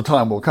 the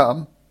time will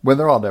come when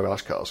there are no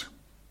ICE cars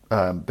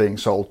being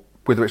sold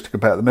with which to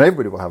compare them, and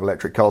everybody will have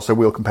electric cars, so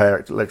we'll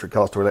compare electric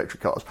cars to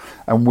electric cars,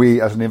 and we,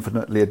 as an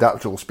infinitely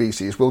adaptable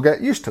species, will get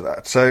used to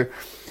that. So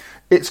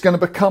it's going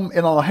to become,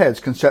 in our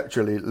heads,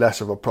 conceptually less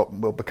of a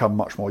problem. We'll become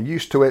much more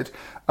used to it,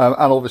 and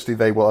obviously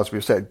they will, as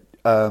we've said,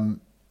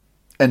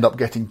 end up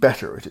getting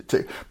better at it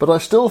too. But I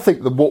still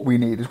think that what we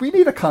need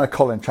a kind of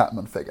Colin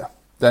Chapman figure,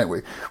 don't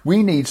we?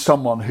 We need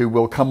someone who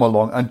will come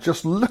along and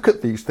just look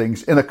at these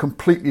things in a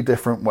completely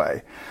different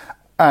way,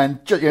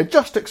 and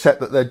just accept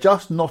that they're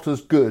just not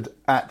as good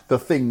at the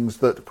things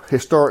that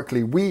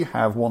historically we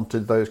have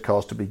wanted those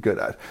cars to be good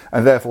at,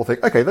 and therefore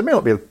think, okay, they may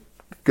not be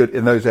good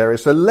in those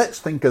areas, so let's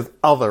think of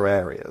other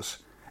areas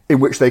in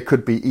which they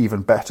could be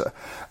even better.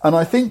 And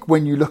I think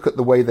when you look at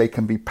the way they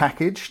can be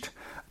packaged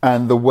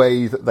and the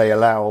way that they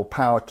allow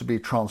power to be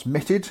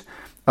transmitted,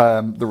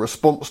 the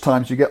response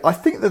times you get, I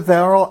think that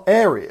there are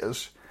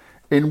areas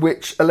in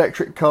which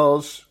electric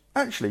cars,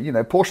 actually,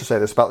 Porsche say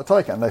this about the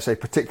Taycan. They say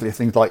particularly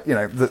things like,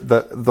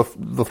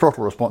 the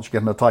throttle response you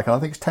get in a Taycan, I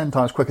think it's 10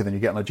 times quicker than you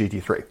get on a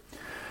GT3.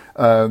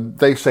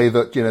 They say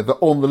that, that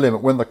on the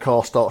limit, when the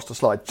car starts to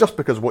slide, just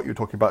because of what you're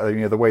talking about,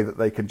 the way that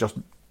they can just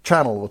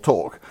channel the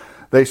torque,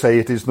 they say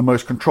it is the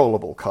most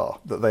controllable car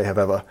that they have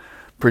ever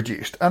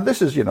produced. And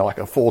this is, like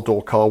a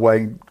 4-door car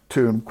weighing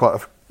 2 and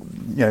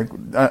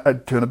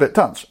a bit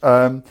tons.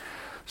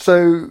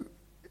 So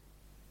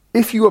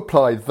if you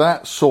apply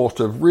that sort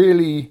of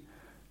really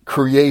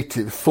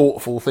creative,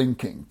 thoughtful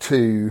thinking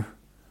to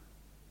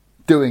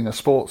doing a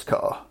sports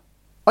car,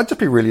 I'd just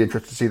be really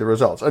interested to see the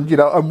results. And,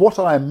 and what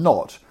I am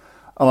not,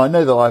 and I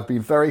know that I've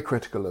been very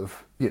critical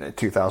of,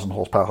 2,000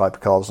 horsepower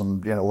hypercars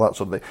and, all that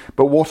sort of thing.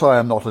 But what I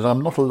am not is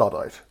I'm not a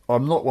Luddite.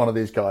 I'm not one of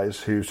these guys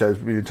who says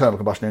the internal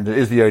combustion engine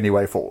is the only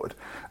way forward.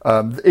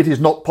 It is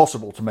not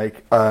possible to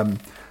make a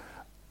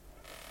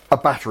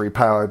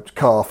battery-powered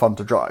car fun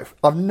to drive.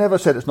 I've never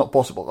said it's not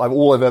possible.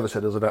 All I've ever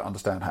said is I don't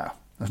understand how.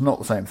 It's not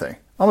the same thing.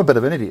 I'm a bit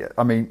of an idiot.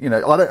 I mean,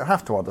 I don't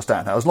have to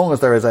understand how. As long as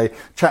there is a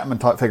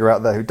Chapman-type figure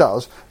out there who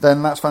does,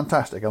 then that's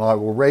fantastic, and I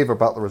will rave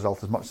about the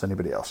result as much as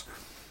anybody else.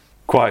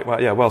 Quite,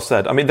 well, yeah, well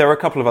said. I mean, there are a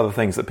couple of other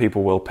things that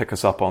people will pick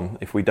us up on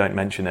if we don't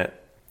mention it.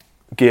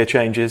 Gear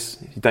changes.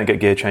 You don't get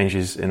gear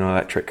changes in an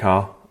electric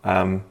car.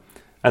 And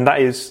that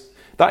is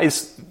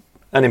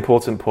an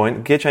important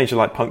point. Gear changes are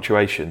like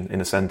punctuation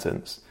in a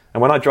sentence.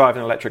 And when I drive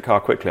an electric car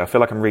quickly, I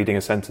feel like I'm reading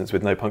a sentence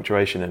with no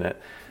punctuation in it.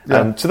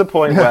 Yeah. To the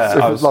point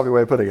where I was a lovely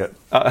way of putting it.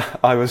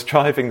 I was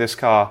driving this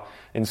car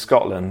in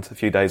Scotland a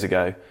few days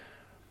ago,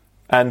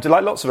 and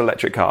like lots of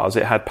electric cars,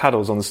 it had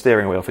paddles on the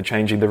steering wheel for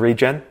changing the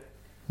regen.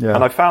 Yeah.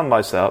 And I found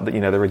myself, the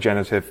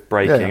regenerative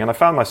braking, and I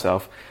found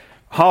myself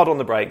hard on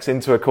the brakes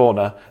into a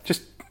corner,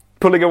 just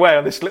pulling away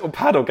on this little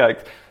paddle going,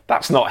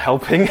 that's not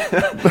helping.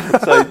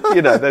 So,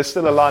 there's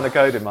still a line of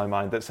code in my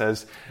mind that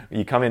says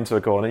you come into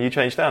a corner, you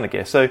change down a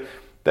gear. So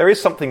there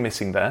is something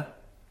missing there.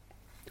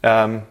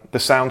 The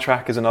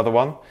soundtrack is another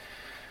one.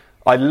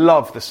 I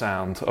love the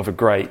sound of a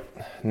great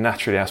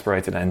naturally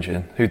aspirated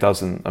engine. Who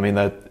doesn't? I mean,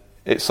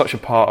 it's such a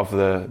part of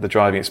the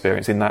driving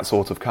experience in that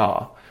sort of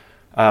car.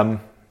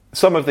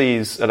 Some of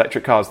these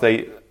electric cars,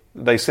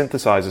 they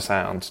synthesize a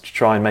sound to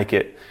try and make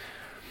it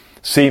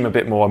seem a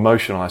bit more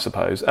emotional, I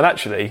suppose. And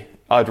actually,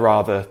 I'd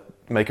rather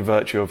make a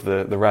virtue of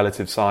the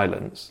relative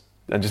silence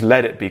and just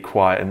let it be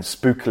quiet and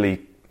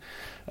spookily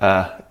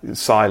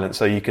silent,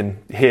 so you can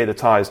hear the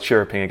tyres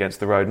chirruping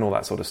against the road and all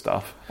that sort of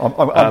stuff.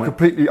 I'm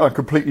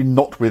completely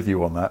not with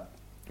you on that.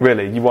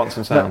 Really, you want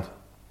some sound?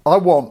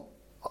 No,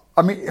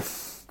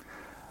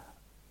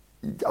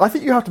 I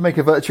think you have to make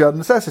a virtue out of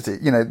necessity.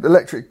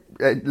 Electric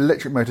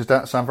motors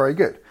don't sound very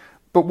good.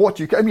 But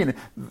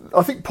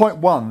I think point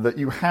one that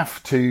you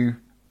have to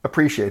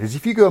appreciate is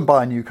if you go and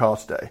buy a new car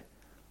today,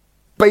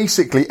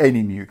 basically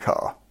any new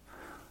car,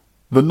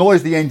 the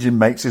noise the engine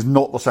makes is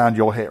not the sound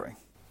you're hearing.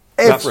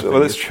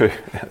 That's true.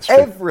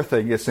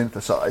 Everything is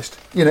synthesized.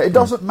 It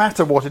doesn't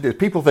matter what it is.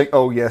 People think,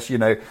 oh yes,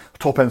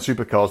 top-end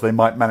supercars, they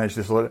might manage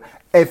this.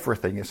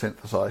 Everything is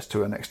synthesized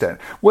to an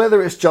extent.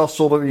 Whether it's just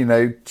sort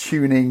of,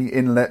 tuning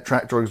inlet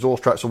tracks or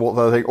exhaust tracks or what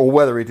other thing, or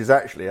whether it is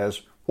actually,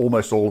 as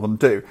almost all of them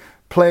do,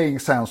 playing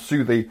sounds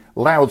through the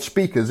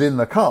loudspeakers in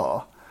the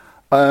car,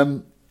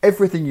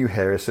 everything you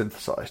hear is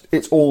synthesized.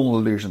 It's all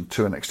an illusion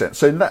to an extent.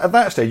 So at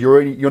that stage,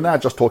 you're now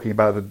just talking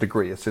about a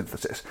degree of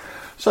synthesis.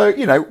 So,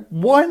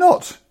 why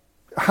not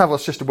have a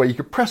system where you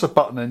could press a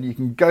button and you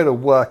can go to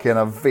work in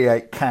a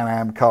V8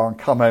 Can-Am car and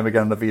come home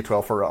again in a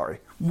V12 Ferrari?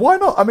 Why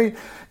not? I mean,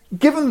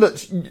 given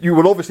that you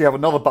will obviously have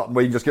another button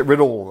where you can just get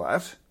rid of all of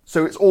that,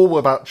 so it's all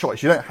about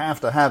choice. You don't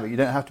have to have it. You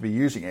don't have to be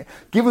using it.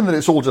 Given that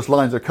it's all just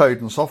lines of code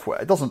and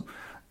software, it doesn't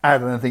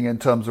add anything in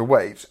terms of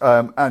weight,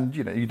 and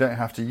you don't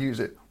have to use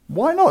it.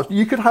 Why not?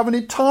 You could have an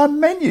entire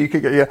menu. You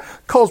could get your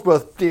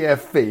Cosworth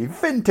DFV,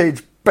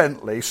 vintage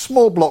Bentley,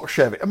 small block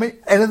Chevy. I mean,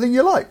 anything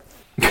you like.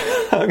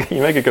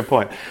 You make a good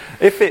point.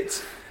 If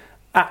it's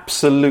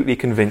absolutely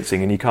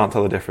convincing and you can't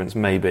tell the difference,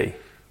 maybe.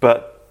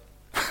 But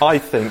I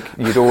think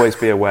you'd always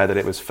be aware that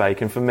it was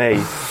fake. And for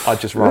me, I'd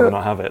just rather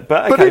not have it.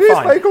 But okay, it is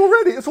fine. fake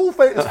already. It's all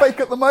fake. It's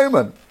fake at the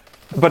moment.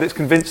 But it's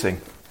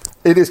convincing.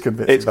 It is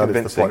convincing. It's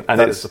convincing. Is the point. And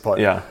that is the point.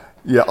 Yeah.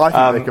 Yeah,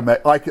 I think they can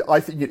make. I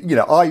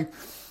think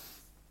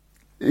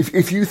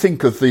If you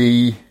think of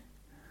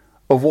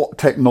what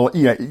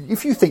technology,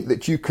 if you think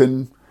that you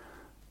can,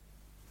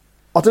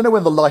 I don't know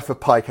when The Life of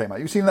Pi came out.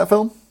 You seen that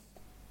film?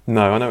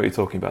 No, I know what you're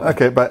talking about.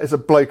 Okay, but it's a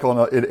bloke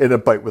in a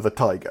boat with a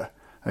tiger.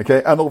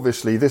 Okay, and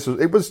obviously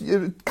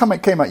it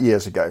came out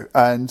years ago,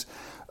 and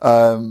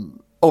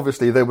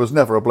obviously there was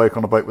never a bloke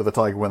on a boat with a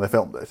tiger when they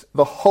filmed it.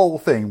 The whole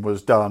thing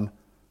was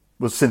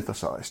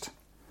synthesized,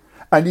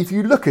 and if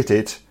you look at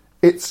it,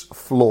 it's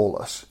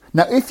flawless.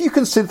 Now, if you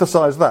can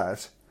synthesize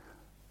that.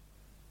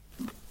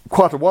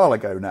 Quite a while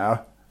ago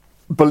now,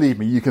 believe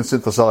me, you can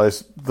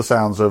synthesize the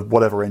sounds of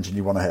whatever engine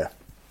you want to hear.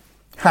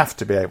 Have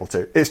to be able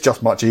to. It's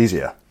just much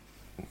easier.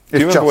 Do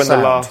you remember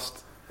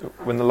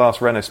when the last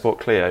Renault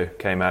Sport Clio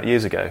came out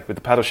years ago with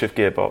the paddle shift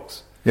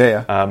gearbox?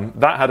 Yeah.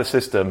 That had a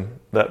system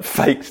that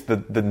faked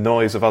the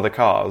noise of other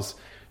cars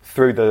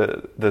through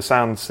the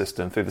sound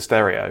system, through the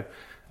stereo.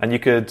 And you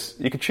could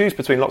choose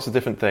between lots of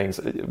different things.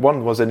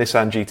 One was a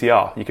Nissan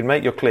GTR. You can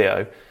make your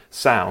Clio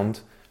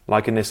sound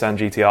like a Nissan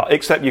GTR,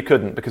 except you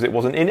couldn't because it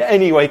wasn't in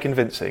any way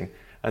convincing.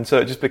 And so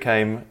it just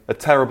became a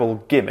terrible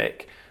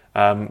gimmick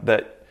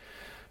that,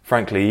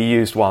 frankly, you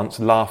used once,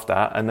 laughed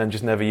at, and then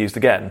just never used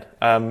again.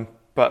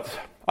 But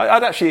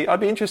I'd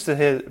be interested to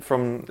hear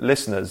from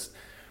listeners,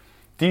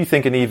 do you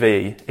think an EV,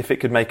 if it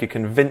could make a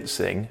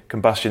convincing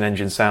combustion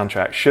engine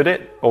soundtrack, should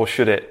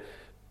it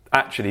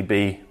actually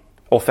be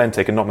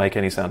authentic and not make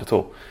any sound at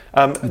all?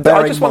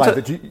 Bearing in mind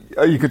that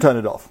you can turn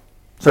it off.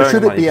 So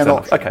should it be an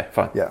option? Okay,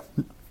 fine. Yeah.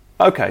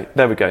 Okay,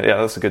 there we go. Yeah,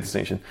 that's a good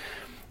distinction.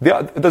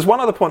 There's one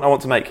other point I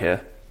want to make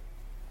here.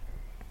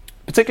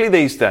 Particularly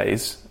these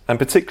days, and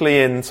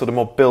particularly in sort of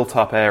more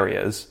built-up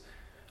areas,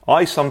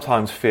 I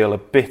sometimes feel a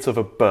bit of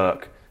a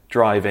Burke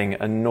driving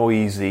a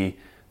noisy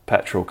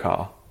petrol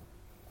car.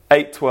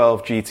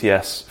 812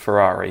 GTS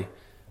Ferrari.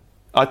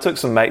 I took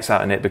some mates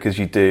out in it because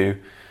you do,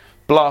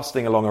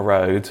 blasting along a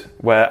road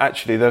where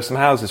actually there are some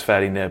houses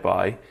fairly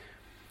nearby,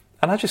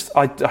 and I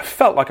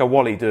felt like a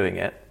Wally doing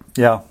it.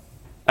 Yeah.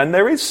 And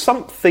there is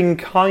something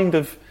kind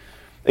of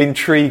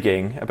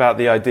intriguing about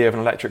the idea of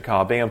an electric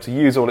car being able to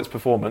use all its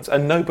performance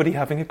and nobody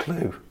having a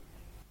clue.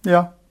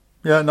 Yeah.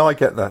 Yeah, no, I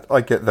get that.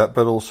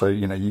 But also,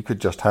 you could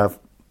just have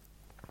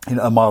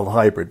a mild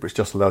hybrid, which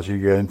just allows you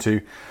to go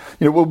into,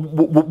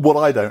 what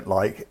I don't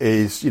like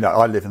is,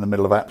 I live in the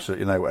middle of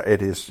absolutely nowhere.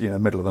 It is,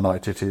 middle of the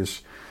night. It's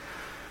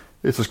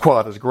as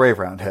quiet as a grave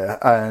around here.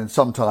 And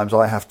sometimes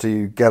I have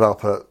to get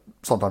up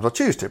sometimes I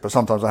choose to, but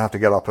sometimes I have to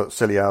get up at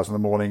silly hours in the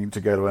morning to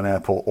go to an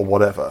airport or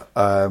whatever.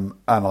 And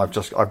I've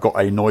got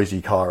a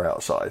noisy car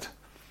outside.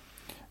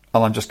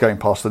 And I'm just going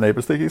past the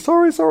neighbours thinking,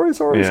 sorry.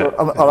 Yeah.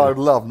 And I would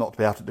love not to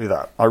be able to do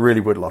that. I really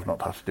would love not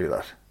to have to do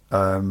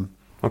that.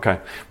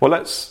 Okay. Well,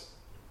 let's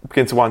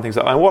begin to wind things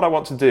up. And what I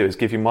want to do is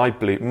give you my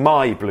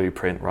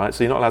blueprint, right?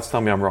 So you're not allowed to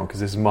tell me I'm wrong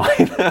because this is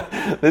mine.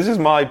 This is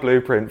my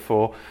blueprint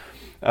for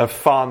a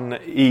fun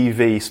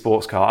EV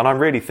sports car, and I'm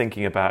really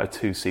thinking about a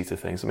two-seater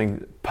thing. I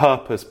mean,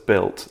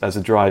 purpose-built as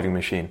a driving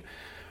machine.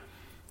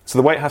 So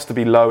the weight has to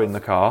be low in the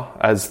car,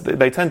 as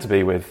they tend to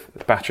be with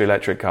battery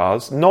electric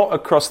cars. Not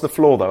across the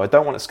floor, though. I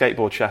don't want a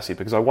skateboard chassis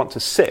because I want to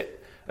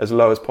sit as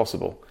low as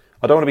possible.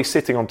 I don't want to be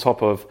sitting on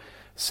top of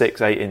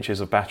 6-8 inches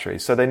of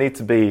batteries. So they need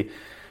to be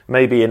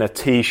maybe in a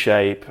T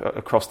shape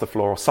across the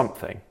floor or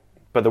something.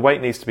 But the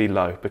weight needs to be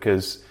low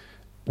because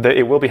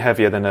it will be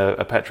heavier than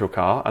a petrol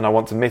car, and I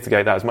want to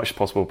mitigate that as much as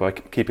possible by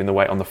keeping the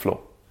weight on the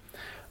floor.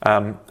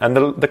 And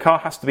the car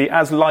has to be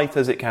as light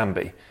as it can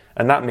be,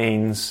 and that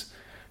means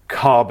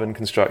carbon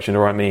construction,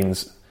 or it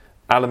means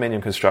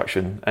aluminium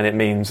construction, and it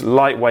means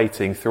light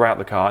weighting throughout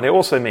the car, and it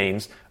also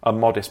means a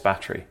modest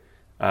battery.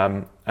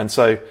 And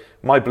so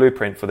my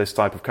blueprint for this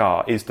type of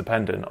car is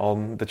dependent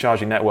on the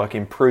charging network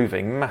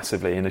improving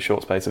massively in a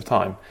short space of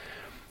time.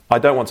 I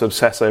don't want to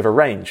obsess over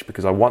range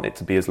because I want it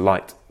to be as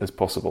light as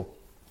possible.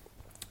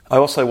 I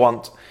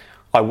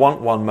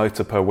want one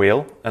motor per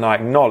wheel, and I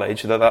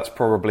acknowledge that that's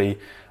probably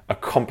a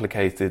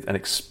complicated and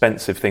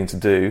expensive thing to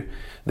do.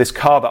 This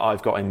car that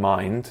I've got in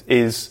mind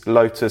is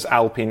Lotus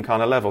Alpine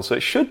kind of level, so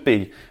it should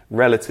be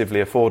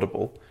relatively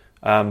affordable,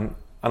 and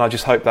I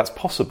just hope that's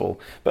possible.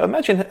 But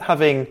imagine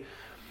having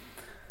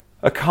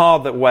a car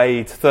that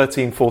weighed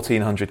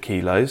 1,400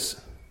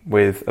 kilos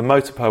with a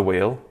motor per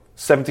wheel,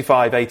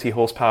 75, 80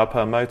 horsepower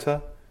per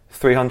motor,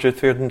 300,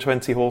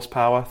 320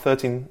 horsepower,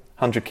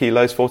 1,300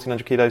 kilos,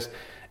 1,400 kilos.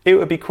 It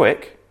would be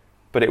quick,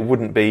 but it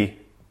wouldn't be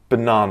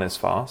bananas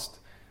fast.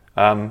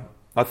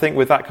 I think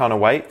with that kind of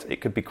weight,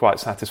 it could be quite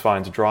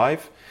satisfying to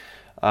drive.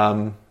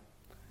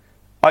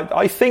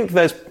 I think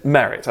there's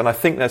merit and I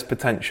think there's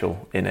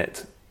potential in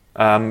it.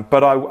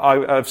 But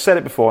I've said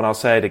it before and I'll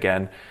say it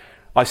again.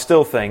 I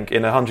still think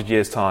in 100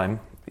 years'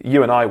 time,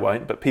 you and I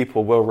won't, but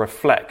people will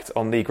reflect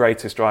on the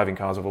greatest driving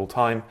cars of all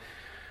time.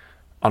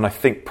 And I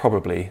think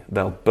probably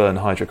they'll burn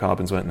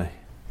hydrocarbons, won't they?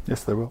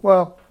 Yes, they will.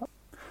 Well,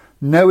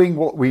 knowing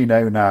what we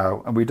know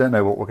now, and we don't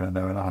know what we're going to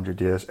know in 100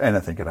 years,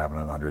 anything could happen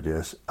in 100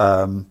 years.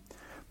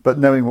 But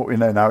knowing what we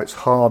know now, it's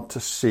hard to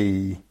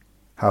see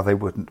how they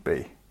wouldn't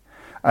be.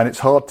 And it's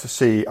hard to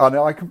see, and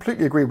I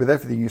completely agree with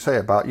everything you say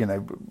about,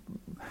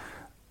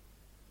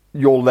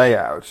 your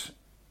layout.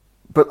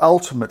 But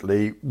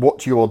ultimately,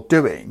 what you're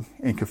doing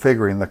in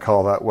configuring the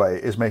car that way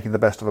is making the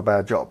best of a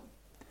bad job.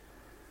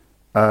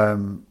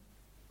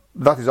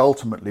 That is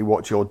ultimately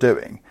what you're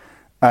doing.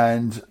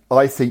 And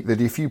I think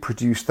that if you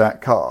produced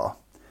that car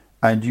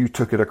and you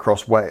took it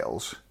across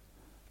Wales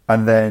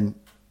and then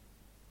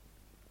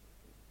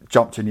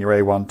jumped in your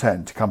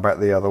A110 to come back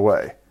the other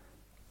way,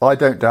 I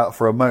don't doubt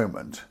for a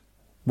moment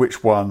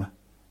which one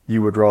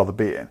you would rather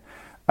be in.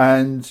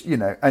 And,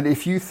 and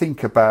if you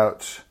think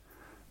about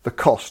the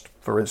cost,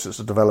 for instance,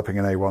 of developing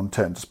an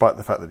A110, despite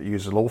the fact that it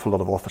uses an awful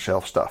lot of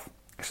off-the-shelf stuff,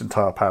 its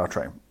entire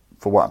powertrain,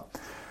 for one,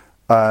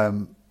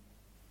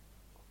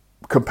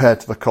 compared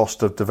to the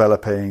cost of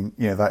developing,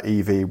 that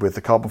EV with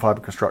the carbon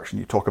fibre construction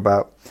you talk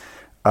about,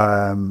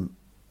 you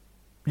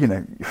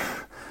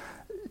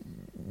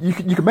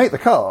can make the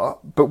car,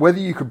 but whether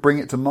you could bring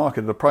it to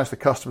market at a price the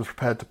customer's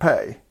prepared to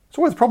pay, it's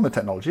always a problem with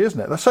technology, isn't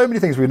it? There's so many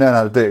things we know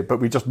how to do, but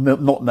we just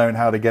not known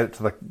how to get it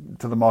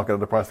to the market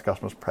at a price the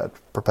customer's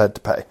prepared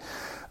to pay.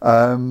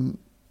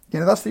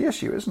 That's the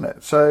issue, isn't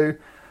it? So,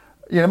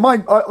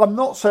 I'm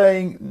not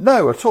saying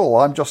no at all.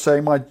 I'm just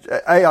saying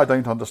I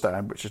don't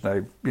understand, which is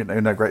no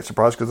great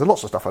surprise because there's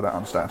lots of stuff I don't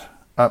understand.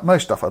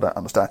 Most stuff I don't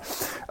understand.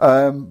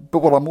 But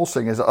what I'm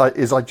also saying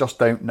is I just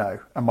don't know,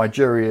 and my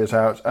jury is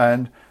out,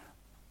 and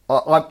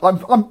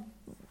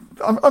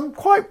I'm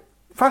quite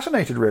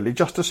fascinated really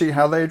just to see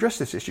how they address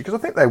this issue, because I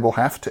think they will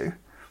have to.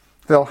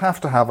 They'll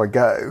have to have a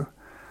go.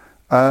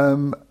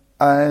 And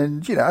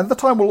the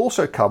time will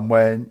also come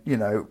when,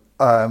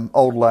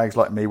 old lags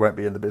like me won't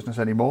be in the business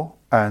anymore,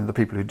 and the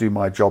people who do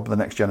my job, the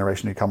next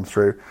generation who come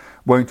through,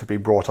 won't have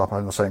been brought up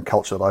in the same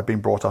culture that I've been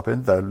brought up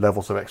in. The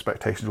levels of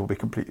expectations will be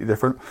completely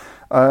different,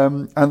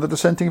 and the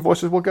dissenting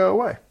voices will go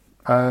away.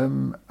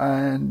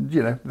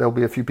 There'll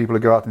be a few people who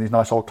go out in these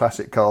nice old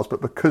classic cars,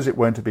 but because it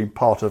won't have been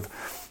part of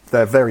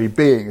their very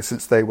being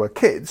since they were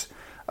kids,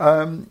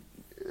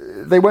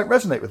 they won't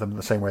resonate with them in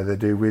the same way they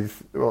do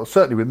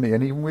certainly with me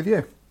and even with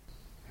you.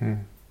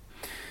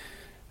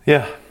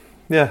 Yeah,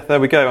 there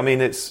we go. I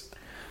mean, it's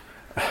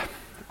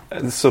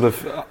sort of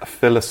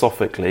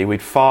philosophically,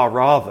 we'd far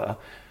rather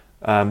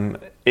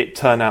it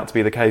turn out to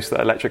be the case that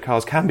electric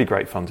cars can be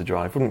great fun to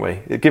drive, wouldn't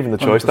we? Given the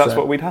choice, 100%. That's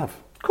what we'd have.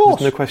 Of course.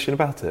 There's no question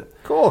about it.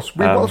 Of course,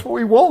 that's what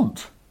we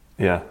want.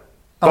 Yeah.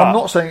 And I'm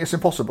not saying it's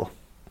impossible.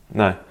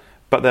 No.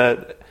 But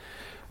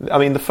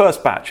the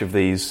first batch of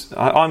these,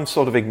 I'm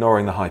sort of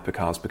ignoring the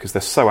hypercars because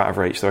they're so out of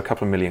reach. They're a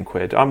couple of million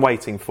quid. I'm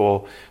waiting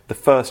for the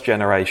first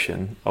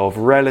generation of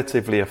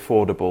relatively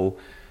affordable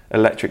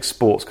electric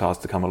sports cars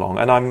to come along.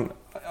 And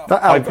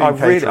that Alpine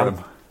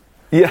Caterham.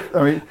 Yeah.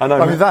 I mean,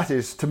 that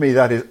is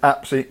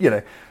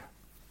absolutely,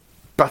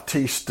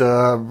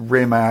 Battista,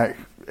 Rimac,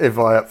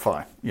 Eviat,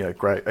 fine.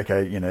 Great.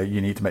 Okay, you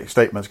need to make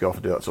statements, go off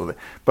and do that sort of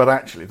thing. But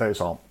actually,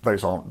 those aren't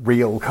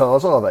real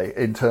cars, are they?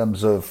 In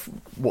terms of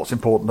what's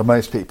important to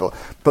most people.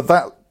 But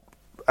that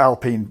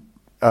Alpine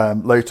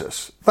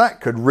Lotus,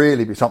 that could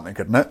really be something,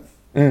 couldn't it?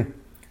 Mm.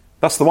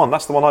 That's the one.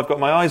 That's the one I've got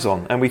my eyes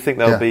on, and we think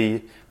there'll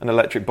be an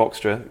electric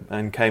Boxster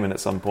and Cayman at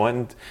some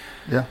point.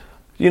 Yeah.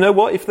 You know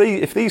what?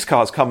 If these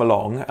cars come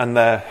along and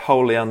they're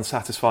wholly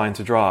unsatisfying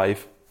to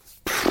drive,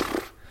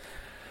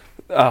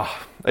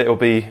 it'll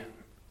be.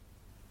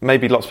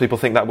 Maybe lots of people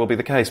think that will be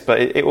the case, but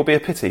it will be a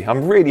pity.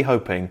 I'm really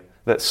hoping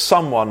that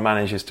someone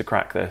manages to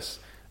crack this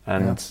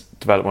and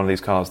develop one of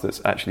these cars that's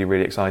actually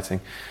really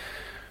exciting.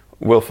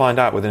 We'll find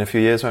out within a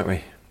few years, won't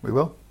we? We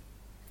will.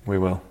 We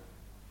will.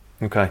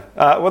 Okay.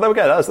 Well, there we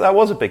go. That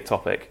was a big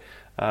topic.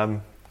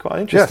 Quite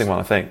an interesting one,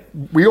 I think.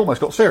 We almost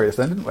got serious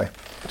then, didn't we?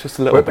 Just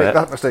a little bit. Won't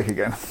make that mistake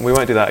again. We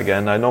won't do that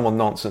again. No, normal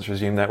nonsense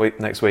resume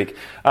next week.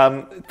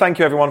 Thank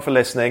you, everyone, for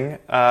listening.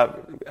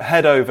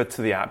 Head over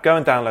to the app. Go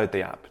and download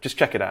the app. Just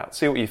check it out.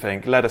 See what you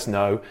think. Let us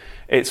know.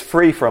 It's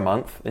free for a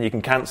month, and you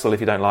can cancel if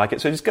you don't like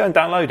it. So just go and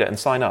download it and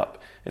sign up.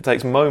 It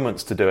takes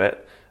moments to do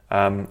it,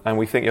 and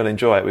we think you'll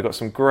enjoy it. We've got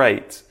some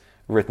great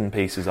written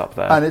pieces up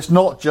there. And it's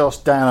not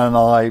just Dan and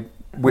I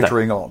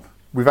wittering on.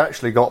 We've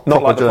actually got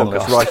proper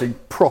journalists writing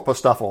proper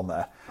stuff on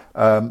there.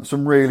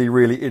 Some really,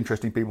 really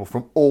interesting people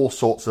from all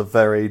sorts of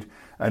varied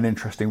and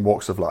interesting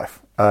walks of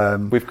life.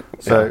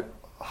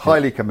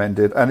 Highly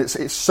commended, and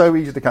it's so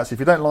easy to cancel. If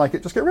you don't like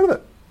it, just get rid of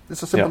it.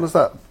 It's as simple as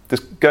that.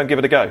 Just go and give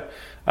it a go,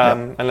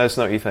 and let us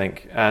know what you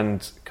think.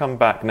 And come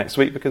back next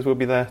week because we'll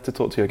be there to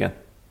talk to you again.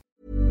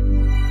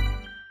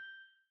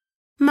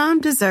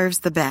 Mom deserves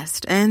the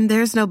best, and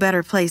there's no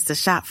better place to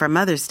shop for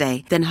Mother's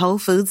Day than Whole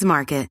Foods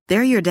Market.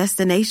 They're your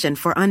destination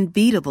for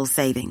unbeatable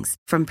savings,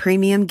 from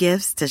premium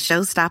gifts to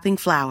show-stopping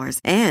flowers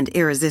and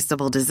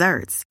irresistible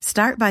desserts.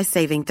 Start by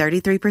saving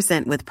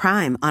 33% with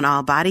Prime on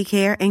all body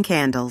care and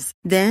candles.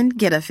 Then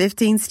get a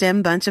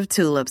 15-stem bunch of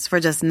tulips for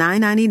just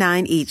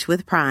 $9.99 each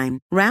with Prime.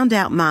 Round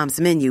out Mom's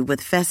menu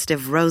with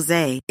festive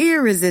rosé,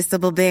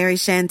 irresistible berry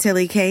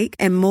chantilly cake,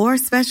 and more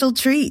special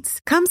treats.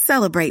 Come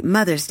celebrate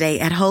Mother's Day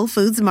at Whole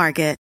Foods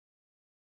Market.